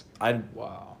was...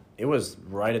 Wow. It was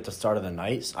right at the start of the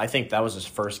night. I think that was his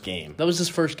first game. That was his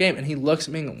first game, and he looks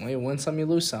at me and goes, you win some, you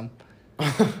lose some.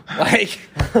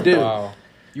 Dude. Wow.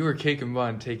 You were kicking butt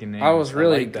and taking names. I was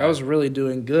really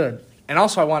doing good. And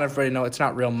also, I want everybody to know it's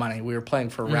not real money. We were playing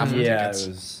for raffle tickets. It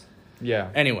was... Yeah.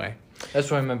 Anyway.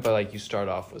 That's what I meant by you start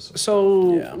off with.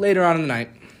 So later on in the night,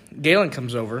 Galen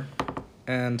comes over,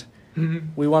 and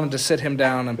we wanted to sit him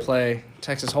down and play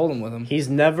Texas Hold'em with him. He's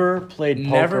never played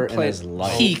poker in his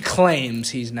life. He claims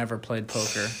he's never played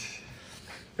poker.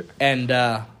 And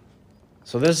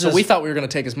so we thought we were going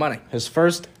to take his money. His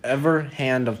first ever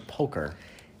hand of poker.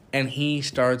 And he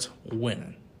starts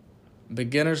winning.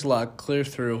 Beginner's luck, clear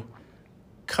through,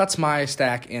 cuts my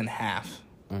stack in half.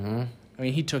 Mm-hmm. I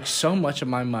mean, he took so much of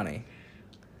my money.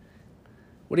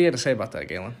 What do you have to say about that,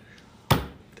 Galen?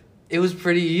 It was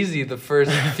pretty easy the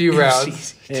first few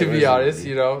rounds, to be honest.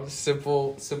 Easy.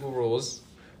 Simple rules.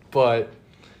 But,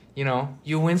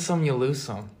 you win some, you lose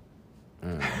some.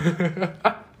 Okay.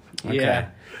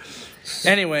 Yeah.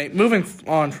 Anyway, moving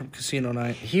on from casino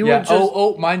night.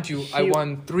 Mind you, I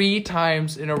won 3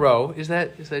 times in a row. Is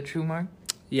that true, Mark?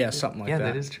 Yeah, something like that. Yeah,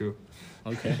 that is true.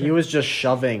 Okay. He was just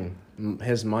shoving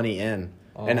his money in,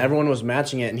 and everyone was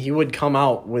matching it, and he would come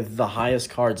out with the highest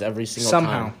cards every single time.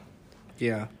 Somehow.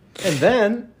 Yeah. And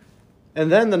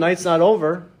then the night's not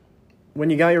over. When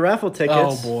you got your raffle tickets,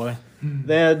 oh boy,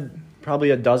 they had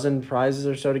probably a dozen prizes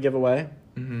or so to give away.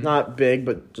 Mm-hmm. Not big,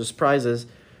 but just prizes.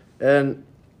 And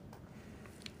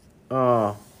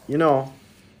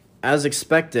as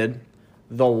expected,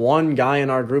 the one guy in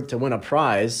our group to win a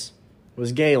prize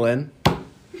was Galen.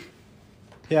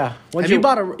 Yeah. He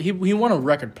won a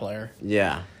record player.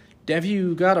 Yeah. Have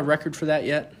you got a record for that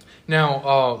yet?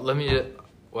 No.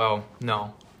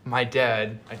 No. My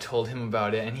dad, I told him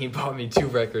about it, and he bought me 2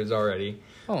 records already.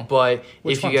 Oh. But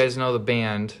if you guys know the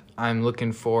band, I'm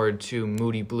looking forward to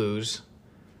Moody Blues.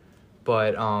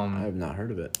 But I have not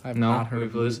heard of it. I've not heard Moody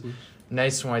of Blues.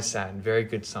 Nice and White Satin, very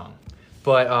good song.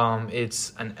 But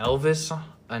it's an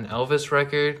Elvis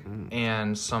record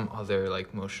and some other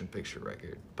motion picture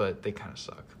record, but they kind of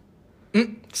suck.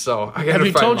 So I gotta. Have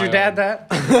you told your dad that?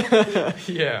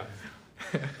 Yeah.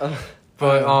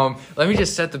 But let me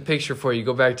just set the picture for you.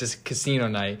 Go back to casino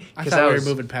night. I thought we were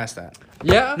moving past that.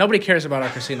 Yeah. Nobody cares about our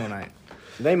casino night.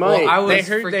 They might. Well, they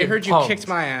heard you kicked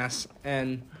my ass,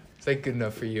 and Is that good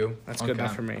enough for you? That's good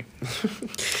enough for me.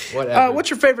 Whatever. What's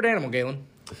your favorite animal, Galen?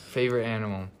 Favorite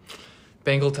animal?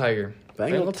 Bengal tiger.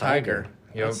 Bengal tiger.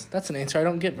 Yep. That's an answer I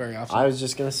don't get very often. I was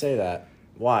just gonna say that.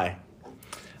 Why?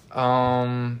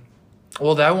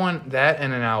 Well, that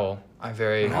and an owl. I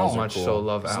very Owls are much cool. so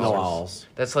love owls. Snow owls.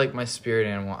 That's like my spirit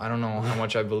animal. I don't know how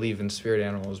much I believe in spirit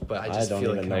animals, but I just don't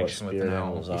feel a even know what connection with spirit an owl.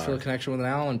 animals You are. feel a connection with an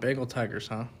owl and Bengal tigers,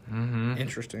 huh? Mm-hmm.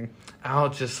 Interesting. Owl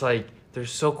just like they're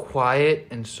so quiet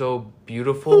and so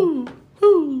beautiful.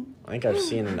 I think I've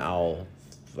seen an owl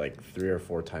like 3 or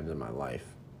 4 times in my life.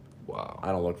 Wow.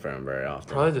 I don't look for him very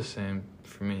often. Probably the same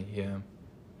for me, yeah.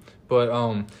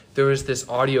 But there was this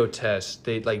audio test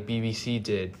they like BBC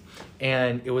did,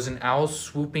 and it was an owl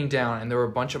swooping down, and there were a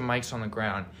bunch of mics on the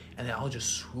ground, and the owl just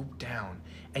swooped down,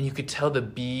 and you could tell the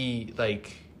bee,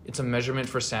 like, it's a measurement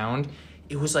for sound.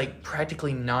 It was like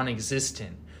practically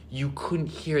non-existent. You couldn't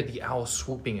hear the owl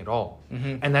swooping at all,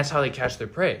 and that's how they catch their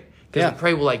prey. Because the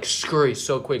prey will like scurry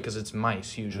so quick because it's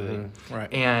mice usually,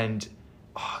 Right? And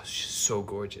it's just so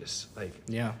gorgeous. Like,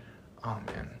 Yeah. oh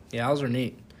man, Yeah, owls are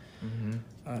neat.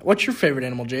 What's your favorite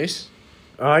animal, Jace?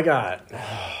 I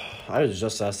was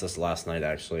just asked this last night,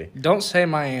 actually. Don't say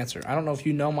my answer. I don't know if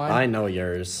you know mine. I know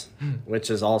yours, which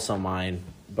is also mine,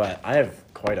 but I have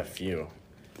quite a few.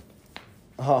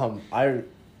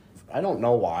 I don't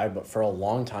know why, but for a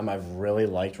long time I've really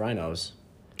liked rhinos.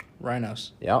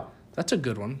 Rhinos. Yep, That's a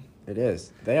good one. it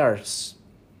is. They are.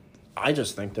 I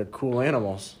just think they're cool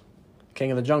animals.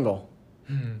 King of the jungle,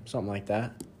 something like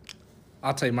that.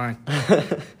 I'll tell you mine.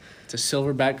 It's a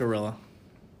silverback gorilla.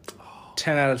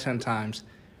 10 out of 10 times.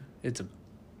 It's a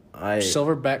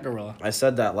silverback gorilla. I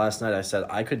said that last night. I said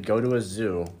I could go to a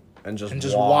zoo and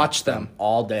just watch them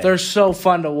all day. They're so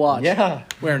fun to watch. Yeah.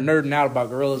 We're nerding out about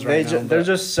gorillas right now. They're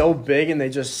just so big and they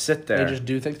just sit there. They just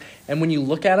do things. And when you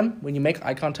look at them, when you make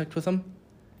eye contact with them,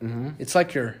 it's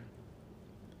like you're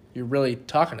really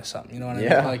talking to something. You know what I mean?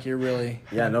 Like you're really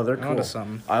Yeah, no, they're onto cool.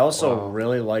 something. I also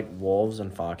really like wolves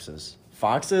and foxes.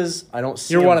 Foxes, I don't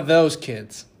see You're them. one of those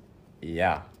kids.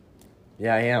 Yeah.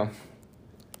 Yeah, I am.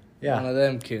 Yeah. One of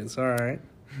them kids. All right.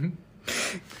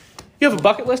 You have a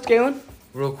bucket list, Galen?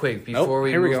 real quick before we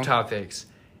here we move go. topics.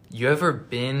 You ever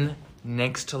been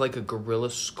next to like a gorilla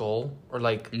skull or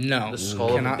like No. the skull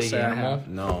of a Cannot big say I animal? have.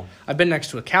 No. I've been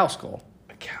next to a cow skull.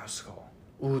 A cow skull.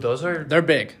 Ooh, those are They're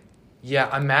big.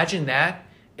 yeah. Imagine that,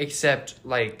 except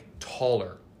like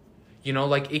taller. You know,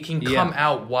 like it can come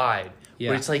out wide.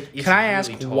 Yeah. But it's like it's Can I really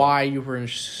ask tall. why you were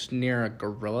near a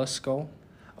gorilla skull?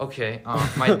 Okay,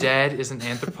 my dad is an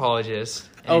anthropologist,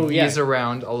 and he's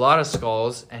around a lot of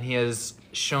skulls, and he has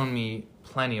shown me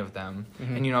plenty of them.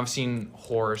 And, you know, I've seen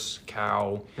horse,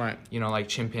 cow, Right. you know, like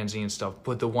chimpanzee and stuff,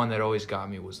 but the one that always got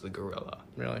me was the gorilla.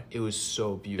 Really? It was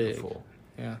so beautiful.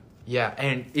 Yeah. Yeah,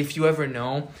 and if you ever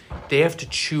know, they have to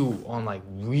chew on, like,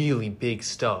 really big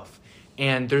stuff.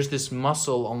 And there's this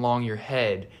muscle along your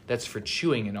head that's for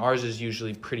chewing, and ours is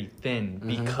usually pretty thin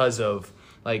because of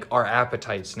like our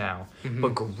appetites now.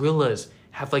 But gorillas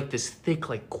have like this thick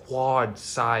like quad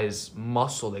size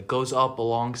muscle that goes up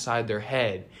alongside their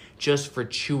head just for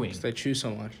chewing. They chew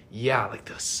so much. Yeah, like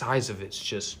the size of it's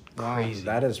just crazy.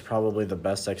 That is probably the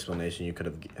best explanation you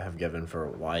could have given for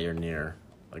why you're near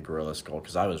a gorilla skull,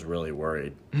 because I was really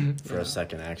worried for a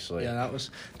second, actually. Yeah,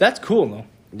 that's cool though.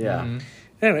 Yeah.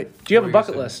 Anyway, do you have a What were bucket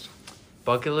you saying? list?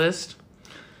 Bucket list?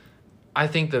 I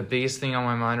think the biggest thing on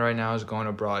my mind right now is going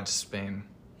abroad to Spain.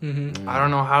 I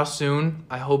don't know how soon.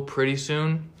 I hope pretty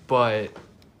soon, but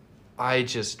I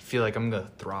just feel like I'm gonna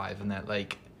thrive in that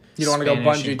like. You don't want to go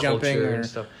Spanish bungee and jumping culture or and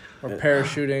stuff.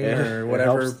 parachuting or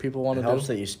whatever people want to It do. helps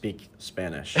that you speak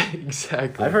Spanish.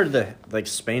 Exactly. I've heard that like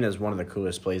Spain is one of the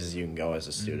coolest places you can go as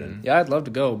a student. Yeah, I'd love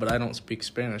to go, but I don't speak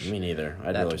Spanish. Me neither.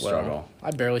 I'd that really well. struggle.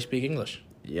 I barely speak English.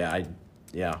 Yeah,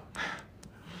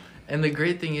 And the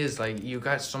great thing is, like, you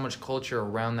got so much culture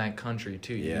around that country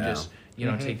too. You can Yeah. just, you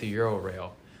know, take the Euro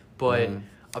rail. But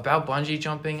about bungee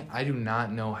jumping, I do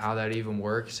not know how that even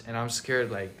works, and I'm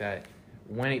scared like that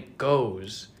when it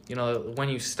goes, you know, when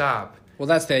you stop, Well,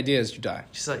 that's the idea: is you die,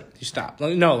 just like you stop.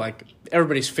 No, like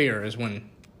everybody's fear is when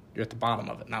you're at the bottom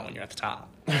of it, not when you're at the top.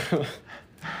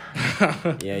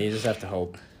 yeah. You just have to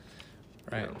hope.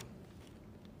 Right.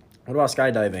 What about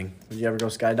skydiving? Would you ever go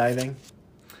skydiving?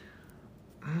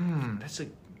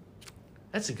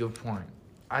 that's a good point.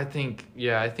 I think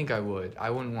I would. I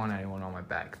wouldn't want anyone on my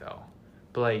back though.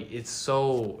 But like it's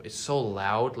so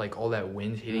loud, like all that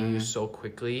wind hitting you so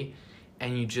quickly,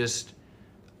 and you just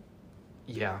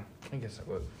I guess I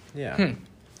would. Yeah.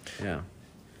 Yeah.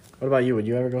 What about you? Would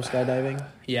you ever go skydiving?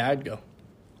 Yeah, I'd go.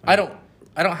 I don't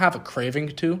have a craving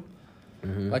to.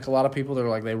 Like a lot of people, they're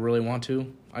like they really want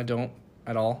to. I don't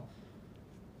at all.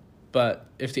 But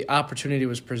if the opportunity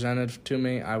was presented to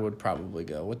me, I would probably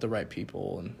go with the right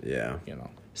people and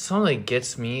Something that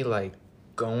gets me like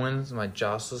going, my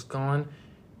jostles going,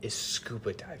 is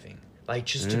scuba diving. Like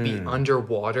just to be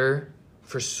underwater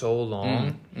for so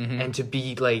long and to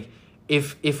be like,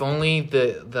 if only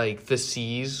the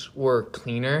seas were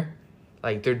cleaner,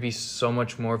 like there'd be so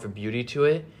much more of a beauty to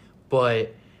it.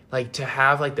 But like to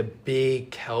have like the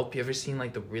big kelp, you ever seen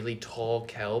like the really tall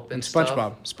kelp and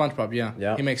SpongeBob. stuff? SpongeBob,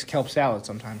 yeah. He makes kelp salad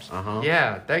sometimes.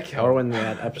 Yeah, that kelp. Or when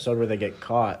that episode where they get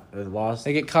caught, they're lost.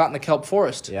 They get caught in the kelp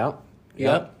forest. Yep.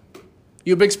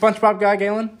 You a big SpongeBob guy,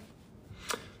 Galen?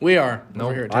 We are.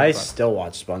 No, nope. I still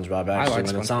watch SpongeBob actually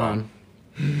when it's on.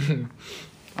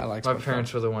 I like My SpongeBob.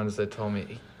 parents were the ones that told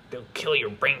me they'll kill your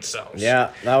brain cells.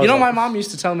 Yeah, that was. My mom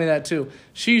used to tell me that too.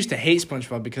 She used to hate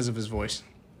SpongeBob because of his voice.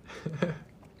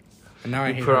 And now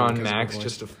I hate put her on because of Max her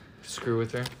voice. just to screw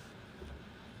with her.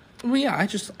 Well, yeah,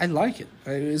 I like it.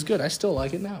 It was good. I still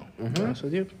like it now. To be honest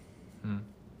with you.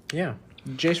 Yeah.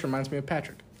 Jace reminds me of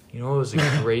Patrick. You know, it was a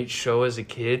great show as a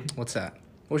kid. What's that?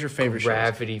 What was your favorite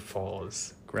Gravity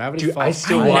Falls. Gravity Dude, Falls. I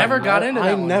still never got into that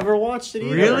I one. never watched it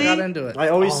either. Really? Never got into it. I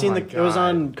always Oh seen my it was God.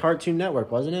 on Cartoon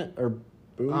Network, wasn't it? Or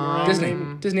Boomerang?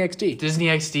 Disney XD. Disney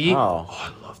XD? Oh.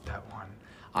 I love that one.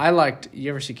 I liked. You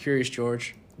ever see Curious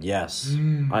George Yes.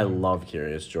 I love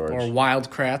Curious George. or Wild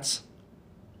Kratts?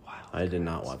 I did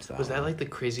not watch that. Was that like the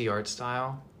crazy art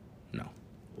style? No,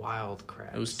 Wild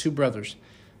Kratts. it was two brothers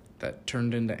that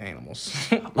turned into animals.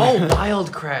 Oh,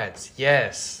 Wild Kratts.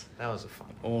 Yes. That was a fun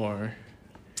one. Or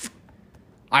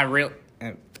I really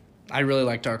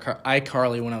liked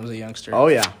iCarly when I was a youngster. Oh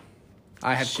yeah.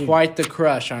 I had quite the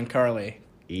crush on Carly.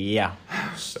 Yeah.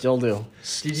 Still do.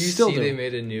 Did you Still see do. they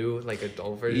made a new like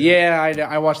adult version? Yeah,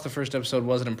 I watched the first episode.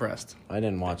 Wasn't impressed. I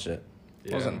didn't watch it.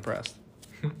 Yeah. Wasn't impressed.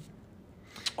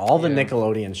 All the Yeah.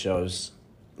 Nickelodeon shows,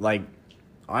 like,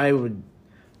 I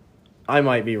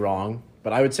might be wrong,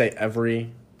 but I would say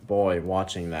every boy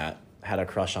watching that had a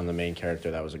crush on the main character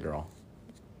that was a girl.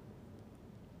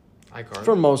 iCarly.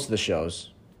 For most of the shows.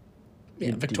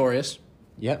 Yeah, Victorious.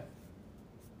 Yep.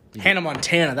 Hannah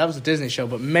Montana. That was a Disney show,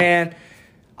 but man,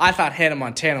 I thought Hannah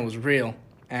Montana was real,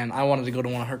 and I wanted to go to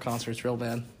one of her concerts real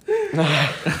bad.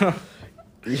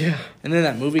 Yeah. And then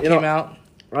that movie You came know, out.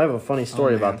 I have a funny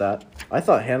story man. about that. I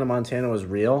thought Hannah Montana was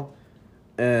real,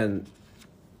 and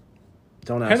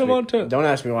don't ask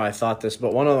me why I thought this,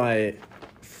 but one of my,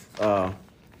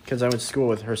 because I went to school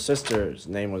with her sister's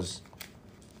name was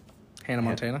Hannah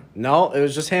Montana. No, it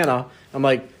was just Hannah. I'm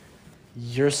like,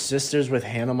 your sister's with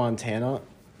Hannah Montana?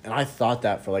 And I thought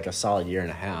that for like a solid year and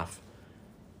a half.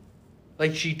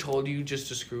 Like she told you just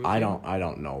to screw with you? I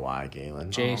don't know why,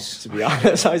 Galen. Jace. To be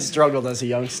honest, I struggled as a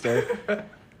youngster.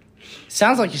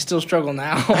 Sounds like you still struggle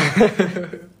now.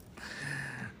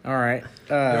 All right.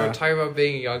 Talking about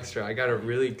being a youngster, I got a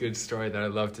really good story that I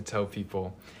love to tell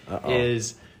people.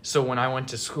 So when I went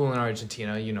to school in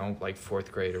Argentina, like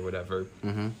 4th grade or whatever,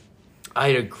 I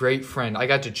had a great friend. I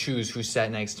got to choose who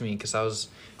sat next to me because I was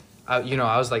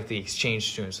like the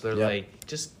exchange student. So they're like,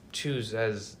 just choose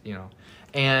as,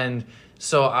 And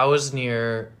so I was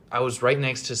right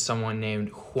next to someone named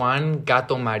Juan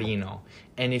Gato Marino.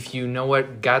 And if you know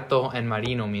what gato and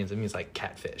marino means, it means like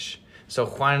catfish. So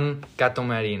Juan Gato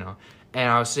Marino.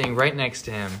 And I was sitting right next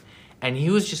to him. And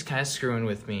he was just kind of screwing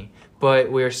with me.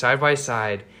 But we were side by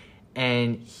side.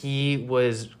 And he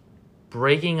was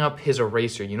breaking up his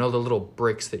eraser. You know, the little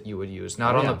bricks that you would use.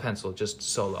 Not on the pencil, just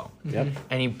solo. Yep.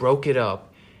 And he broke it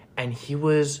up. And he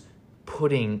was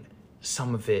putting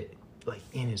some of it like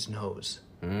in his nose.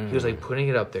 He was like putting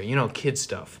it up there. Kid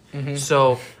stuff.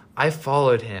 So I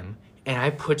followed him. And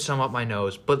I put some up my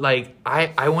nose. But like,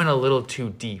 I went a little too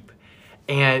deep.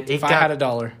 And it if I had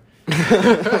 $1.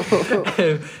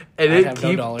 and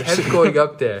it no kept going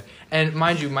up there. And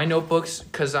mind you, my notebooks,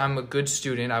 because I'm a good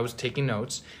student, I was taking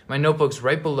notes. My notebook's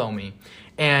right below me.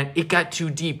 And it got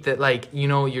too deep that, like,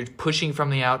 you're pushing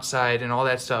from the outside and all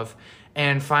that stuff.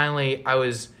 And finally, I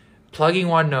was plugging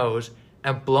one nose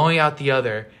and blowing out the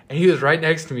other. And he was right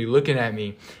next to me looking at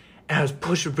me. And I was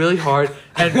pushing really hard.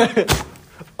 And...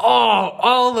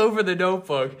 all over the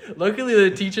notebook. Luckily,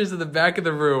 the teacher's in the back of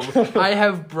the room. I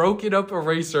have broken up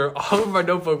eraser all over my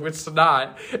notebook with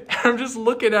snot. And I'm just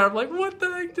looking at him like, what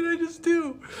the heck did I just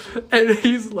do? And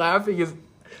he's laughing his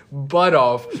butt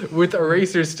off with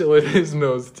eraser still in his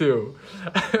nose, too.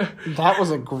 That was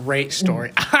a great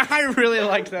story. I really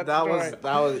liked that story.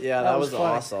 That was funny.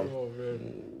 awesome. Oh,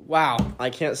 man. Wow.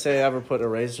 I can't say I ever put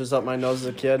erasers up my nose as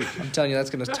a kid. I'm telling you, that's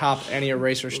going to top any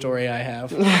eraser story I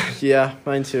have. Yeah,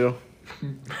 mine too.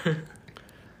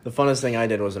 The funnest thing I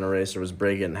did was an eraser was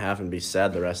break it in half and be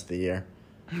sad the rest of the year.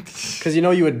 Because,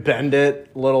 you would bend it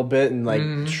a little bit and,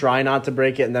 like, try not to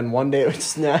break it, and then one day it would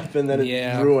snap, and then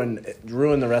it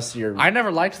ruin the rest of your... I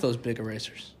never liked those big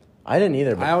erasers. I didn't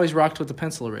either, but... I always rocked with the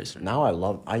pencil eraser.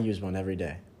 Now I use one every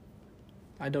day.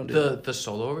 I don't do that. The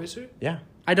solo eraser? Yeah.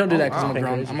 I don't do that because wow.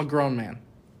 I'm a grown man.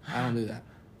 I don't do that.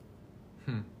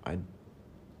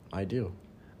 I do.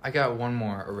 I got one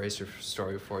more eraser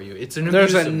story for you.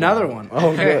 There's another one.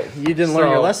 Oh, good. You didn't learn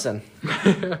your lesson.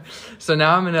 So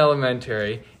now I'm in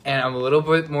elementary, and I'm a little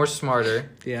bit more smarter.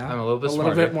 Yeah. I'm a little bit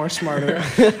smarter. A little bit more smarter.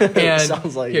 And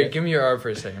sounds like here, it. give me your arm for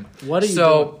a second. What are you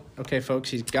doing? Okay, folks,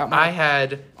 he's got my I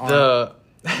had arm.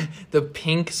 the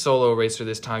pink solo eraser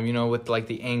this time, with like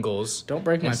the angles. Don't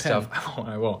break my stuff.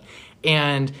 I won't.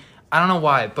 And I don't know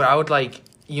why, but I would like...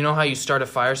 You know how you start a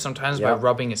fire sometimes by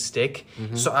rubbing a stick?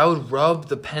 Mm-hmm. So I would rub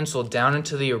the pencil down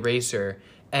into the eraser,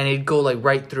 and it'd go, like,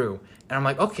 right through. And I'm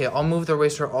like, okay, I'll move the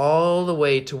eraser all the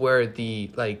way to where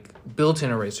the, like,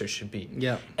 built-in eraser should be.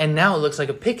 Yeah. And now it looks like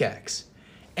a pickaxe.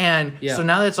 And so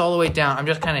now that it's all the way down, I'm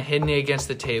just kind of hitting it against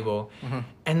the table. Mm-hmm.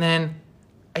 And then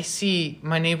I see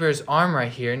my neighbor's arm right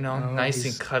here, nice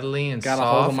and cuddly and soft. Got a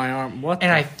hold of my arm.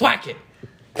 And I thwack it.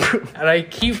 And I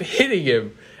keep hitting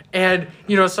him. And,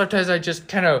 sometimes I just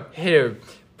kind of hit him.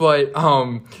 But,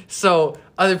 so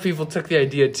other people took the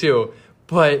idea too.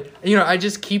 But, I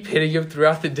just keep hitting him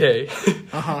throughout the day.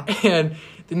 Uh-huh. And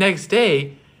the next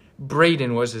day,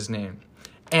 Braden was his name.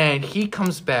 And he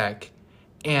comes back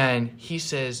and he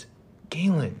says,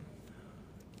 Galen,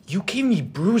 you gave me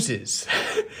bruises.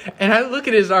 And I look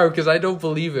at his arm because I don't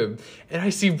believe him. And I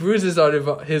see bruises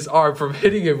on his arm from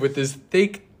hitting him with this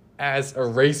thick-ass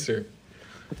eraser.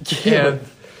 Yeah. And...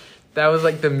 that was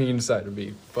like the mean side of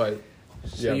me, but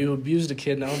So you abused a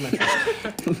kid in elementary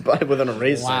school. With an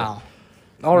eraser. Wow.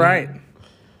 All right.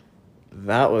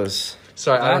 That was...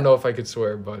 Sorry, I don't know if I could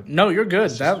swear, but... No, you're good.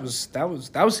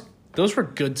 Those were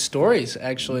good stories,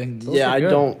 actually. I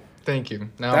don't... Thank you.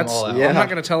 Now I'm all out. I'm not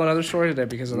going to tell another story today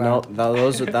because of that.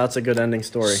 No, that's a good ending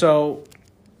story. So,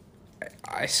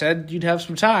 I said you'd have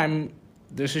some time.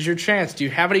 This is your chance. Do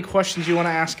you have any questions you want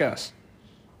to ask us?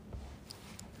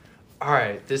 All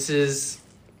right, this is...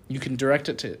 You can direct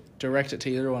it to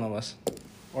either one of us.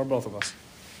 Or both of us.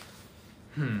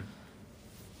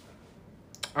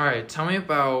 All right, tell me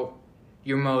about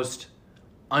your most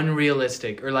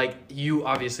unrealistic, or like, you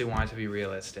obviously want it to be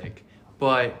realistic,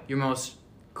 but your most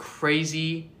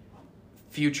crazy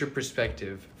future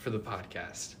perspective for the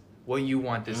podcast. What you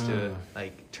want this to,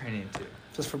 like, turn into.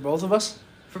 Just for both of us?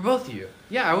 For both of you.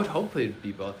 Yeah, I would hope it'd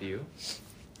be both of you.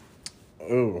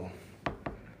 Ooh.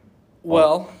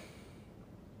 Well,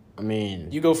 I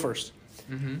mean... You go first.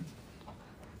 Mm-hmm.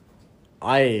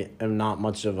 I am not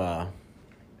much of a...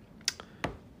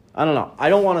 I don't know. I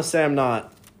don't want to say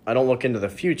I don't look into the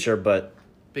future, but...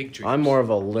 Big dreams. I'm more of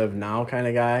a live now kind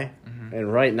of guy. Mm-hmm.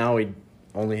 And right now we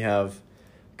only have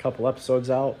a couple episodes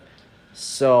out.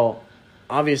 So,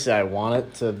 obviously I want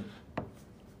it to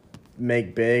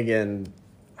make big and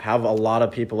have a lot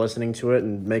of people listening to it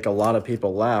and make a lot of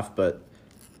people laugh, but...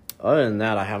 Other than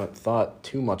that, I haven't thought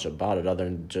too much about it other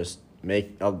than just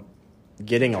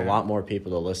getting a lot more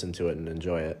people to listen to it and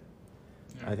enjoy it.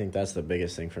 Yeah. I think that's the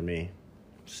biggest thing for me.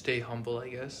 Stay humble, I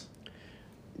guess.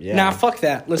 Yeah. Nah, fuck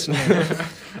that. Listen,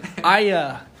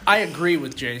 I agree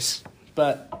with Jace,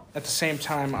 but at the same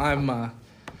time, I'm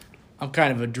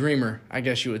kind of a dreamer, I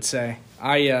guess you would say.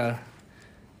 Ever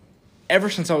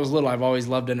since I was little, I've always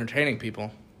loved entertaining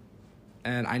people,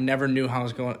 and I never knew how I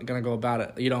was going to go about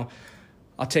it.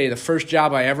 I'll tell you, the first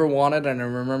job I ever wanted and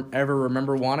I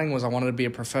remember wanting was I wanted to be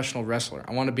a professional wrestler.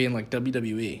 I wanted to be in, like,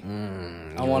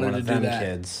 WWE. I wanted to do that.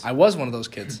 Kids. I was one of those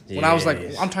kids. When I was, like,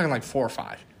 I'm talking, like, 4 or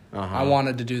 5. Uh-huh. I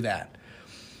wanted to do that.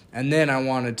 And then I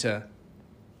wanted to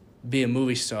be a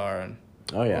movie star.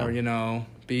 Or,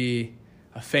 be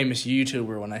a famous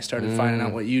YouTuber when I started finding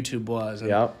out what YouTube was.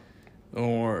 And, and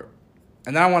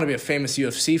then I wanted to be a famous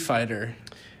UFC fighter.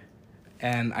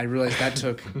 And I realized that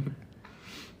took...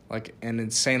 like an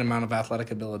insane amount of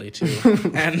athletic ability too.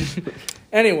 And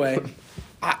anyway,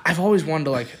 I've always wanted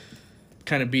to, like,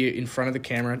 kind of be in front of the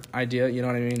camera idea, you know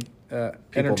what I mean?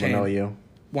 People to know you.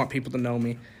 Want people to know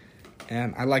me.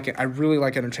 And I like it. I really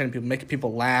like entertaining people, making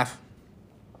people laugh.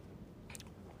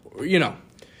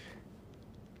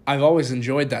 I've always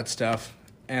enjoyed that stuff,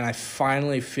 and I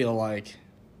finally feel like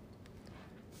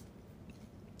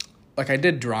I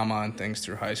did drama and things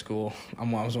through high school. I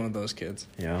was one of those kids.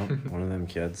 Yeah, one of them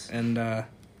kids. And, I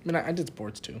did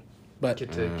sports too. But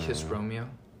get to kiss Romeo?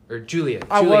 Or Juliet.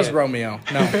 I was Romeo.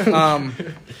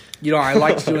 No. I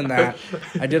liked doing that.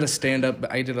 I did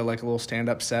a little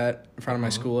stand-up set in front of my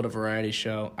school at a variety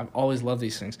show. I've always loved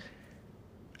these things.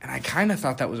 And I kind of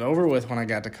thought that was over with when I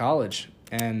got to college.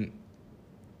 And,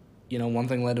 one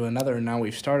thing led to another, and now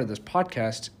we've started this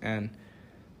podcast. And,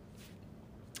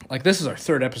 this is our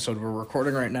third episode we're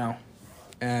recording right now.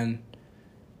 And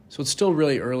so it's still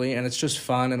really early, and it's just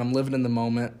fun, and I'm living in the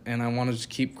moment, and I want to just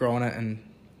keep growing it and,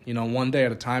 one day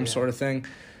at a time sort of thing.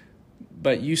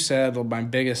 But you said my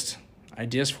biggest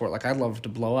ideas for it, I'd love to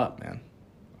blow up, man.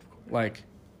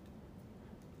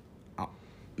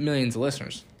 Millions of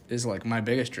listeners is, my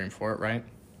biggest dream for it, right?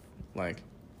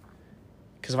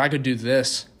 Because if I could do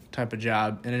this type of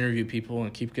job and interview people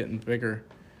and keep getting bigger,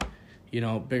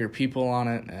 bigger people on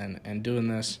it and doing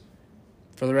this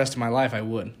for the rest of my life, I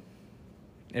would.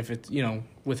 If it's,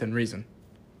 within reason.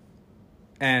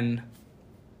 And,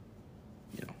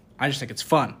 I just think it's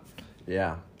fun.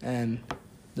 Yeah. And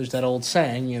there's that old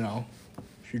saying,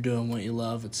 if you're doing what you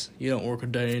love, you don't work a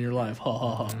day in your life. Ha,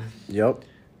 ha, ha. Yep.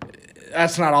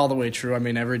 That's not all the way true. I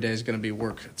mean, every day is going to be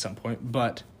work at some point.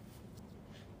 But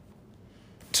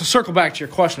to circle back to your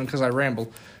question, because I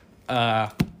rambled,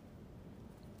 my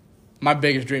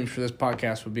biggest dreams for this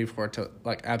podcast would be for it to,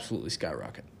 absolutely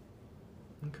skyrocket.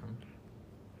 Okay.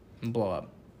 And blow up.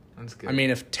 That's good. I mean,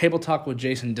 if Table Talk with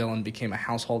Jace and Dylan became a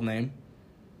household name,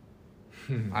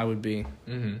 I would be.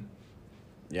 Mm-hmm.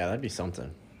 Yeah, that'd be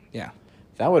something. Yeah.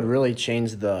 That would really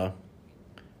change the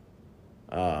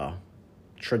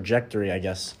trajectory, I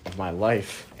guess, of my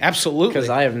life. Absolutely. Because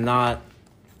I have not...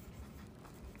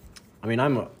 I mean,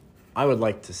 I would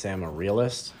like to say I'm a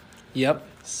realist. Yep.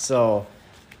 So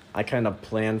I kind of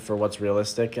plan for what's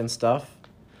realistic and stuff.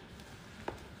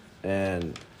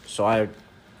 And so I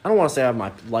don't want to say I have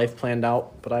my life planned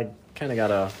out, but I kind of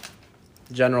got a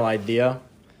general idea.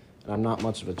 And I'm not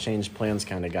much of a change plans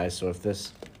kind of guy. So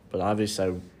but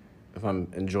obviously if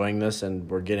I'm enjoying this and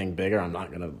we're getting bigger, I'm not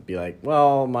going to be like,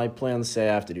 well, my plans say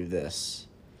I have to do this.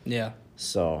 Yeah.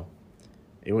 So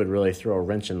it would really throw a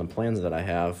wrench in the plans that I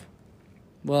have.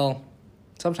 Well,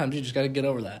 sometimes you just got to get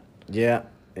over that. Yeah.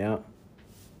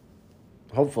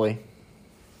 Hopefully.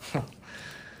 All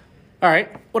right.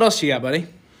 What else you got, buddy?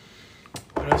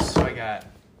 What else do I got?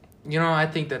 I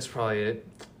think that's probably it.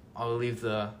 I'll leave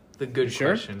the good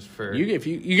questions for... You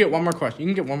get one more question. You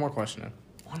can get one more question in.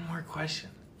 One more question.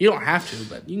 You don't have to,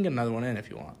 but you can get another one in if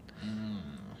you want.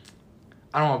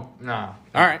 I don't... Nah.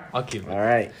 All right. I'll keep it. All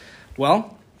right.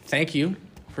 Well, thank you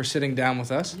for sitting down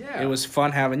with us. Yeah. It was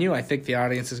fun having you. I think the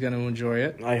audience is going to enjoy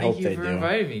it. I hope they do. Thank you for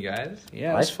inviting me, guys.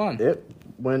 Yeah, it was fun. It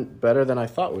went better than I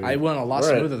thought we would. I went a lot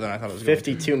smoother than I thought it was going to.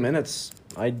 52 minutes.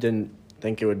 I didn't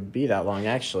think it would be that long,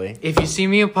 actually. If you see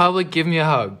me in public, give me a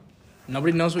hug.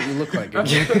 Nobody knows what you look like.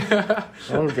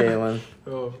 Oh, Galen.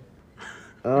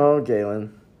 Oh,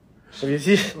 Galen. Have you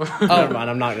seen... Never mind,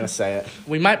 I'm not going to say it.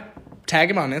 We might tag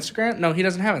him on Instagram. No, he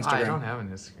doesn't have Instagram. I don't have an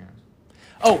Instagram.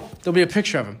 Oh, there'll be a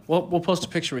picture of him. We'll post a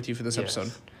picture with you for this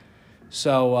episode.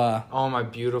 So, oh, my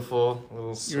beautiful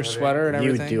little sweater. Your sweater and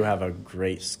everything. You do have a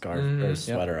great scarf or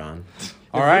sweater on.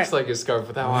 All right. Looks like a scarf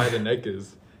with how high the neck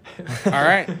is. All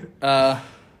right.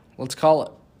 Let's call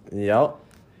it. Yep.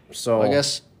 So well, I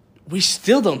guess we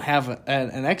still don't have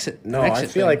an exit. No, I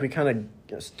feel like we kind of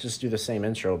just do the same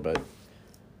intro, but...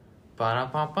 No.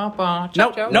 I'm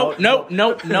just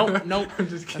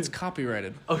kidding. That's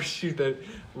copyrighted. Oh, shoot. That.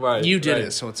 Right. You did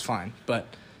it, so it's fine. But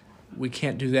we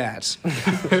can't do that.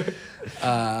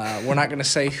 We're not going to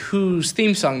say whose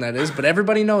theme song that is, but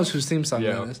everybody knows whose theme song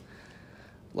that is.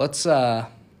 Let's...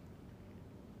 We'll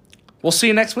see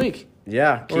you next week.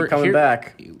 Yeah, keep coming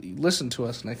back. Listen to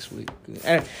us next week.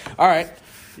 All right.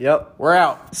 Yep. We're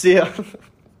out. See ya.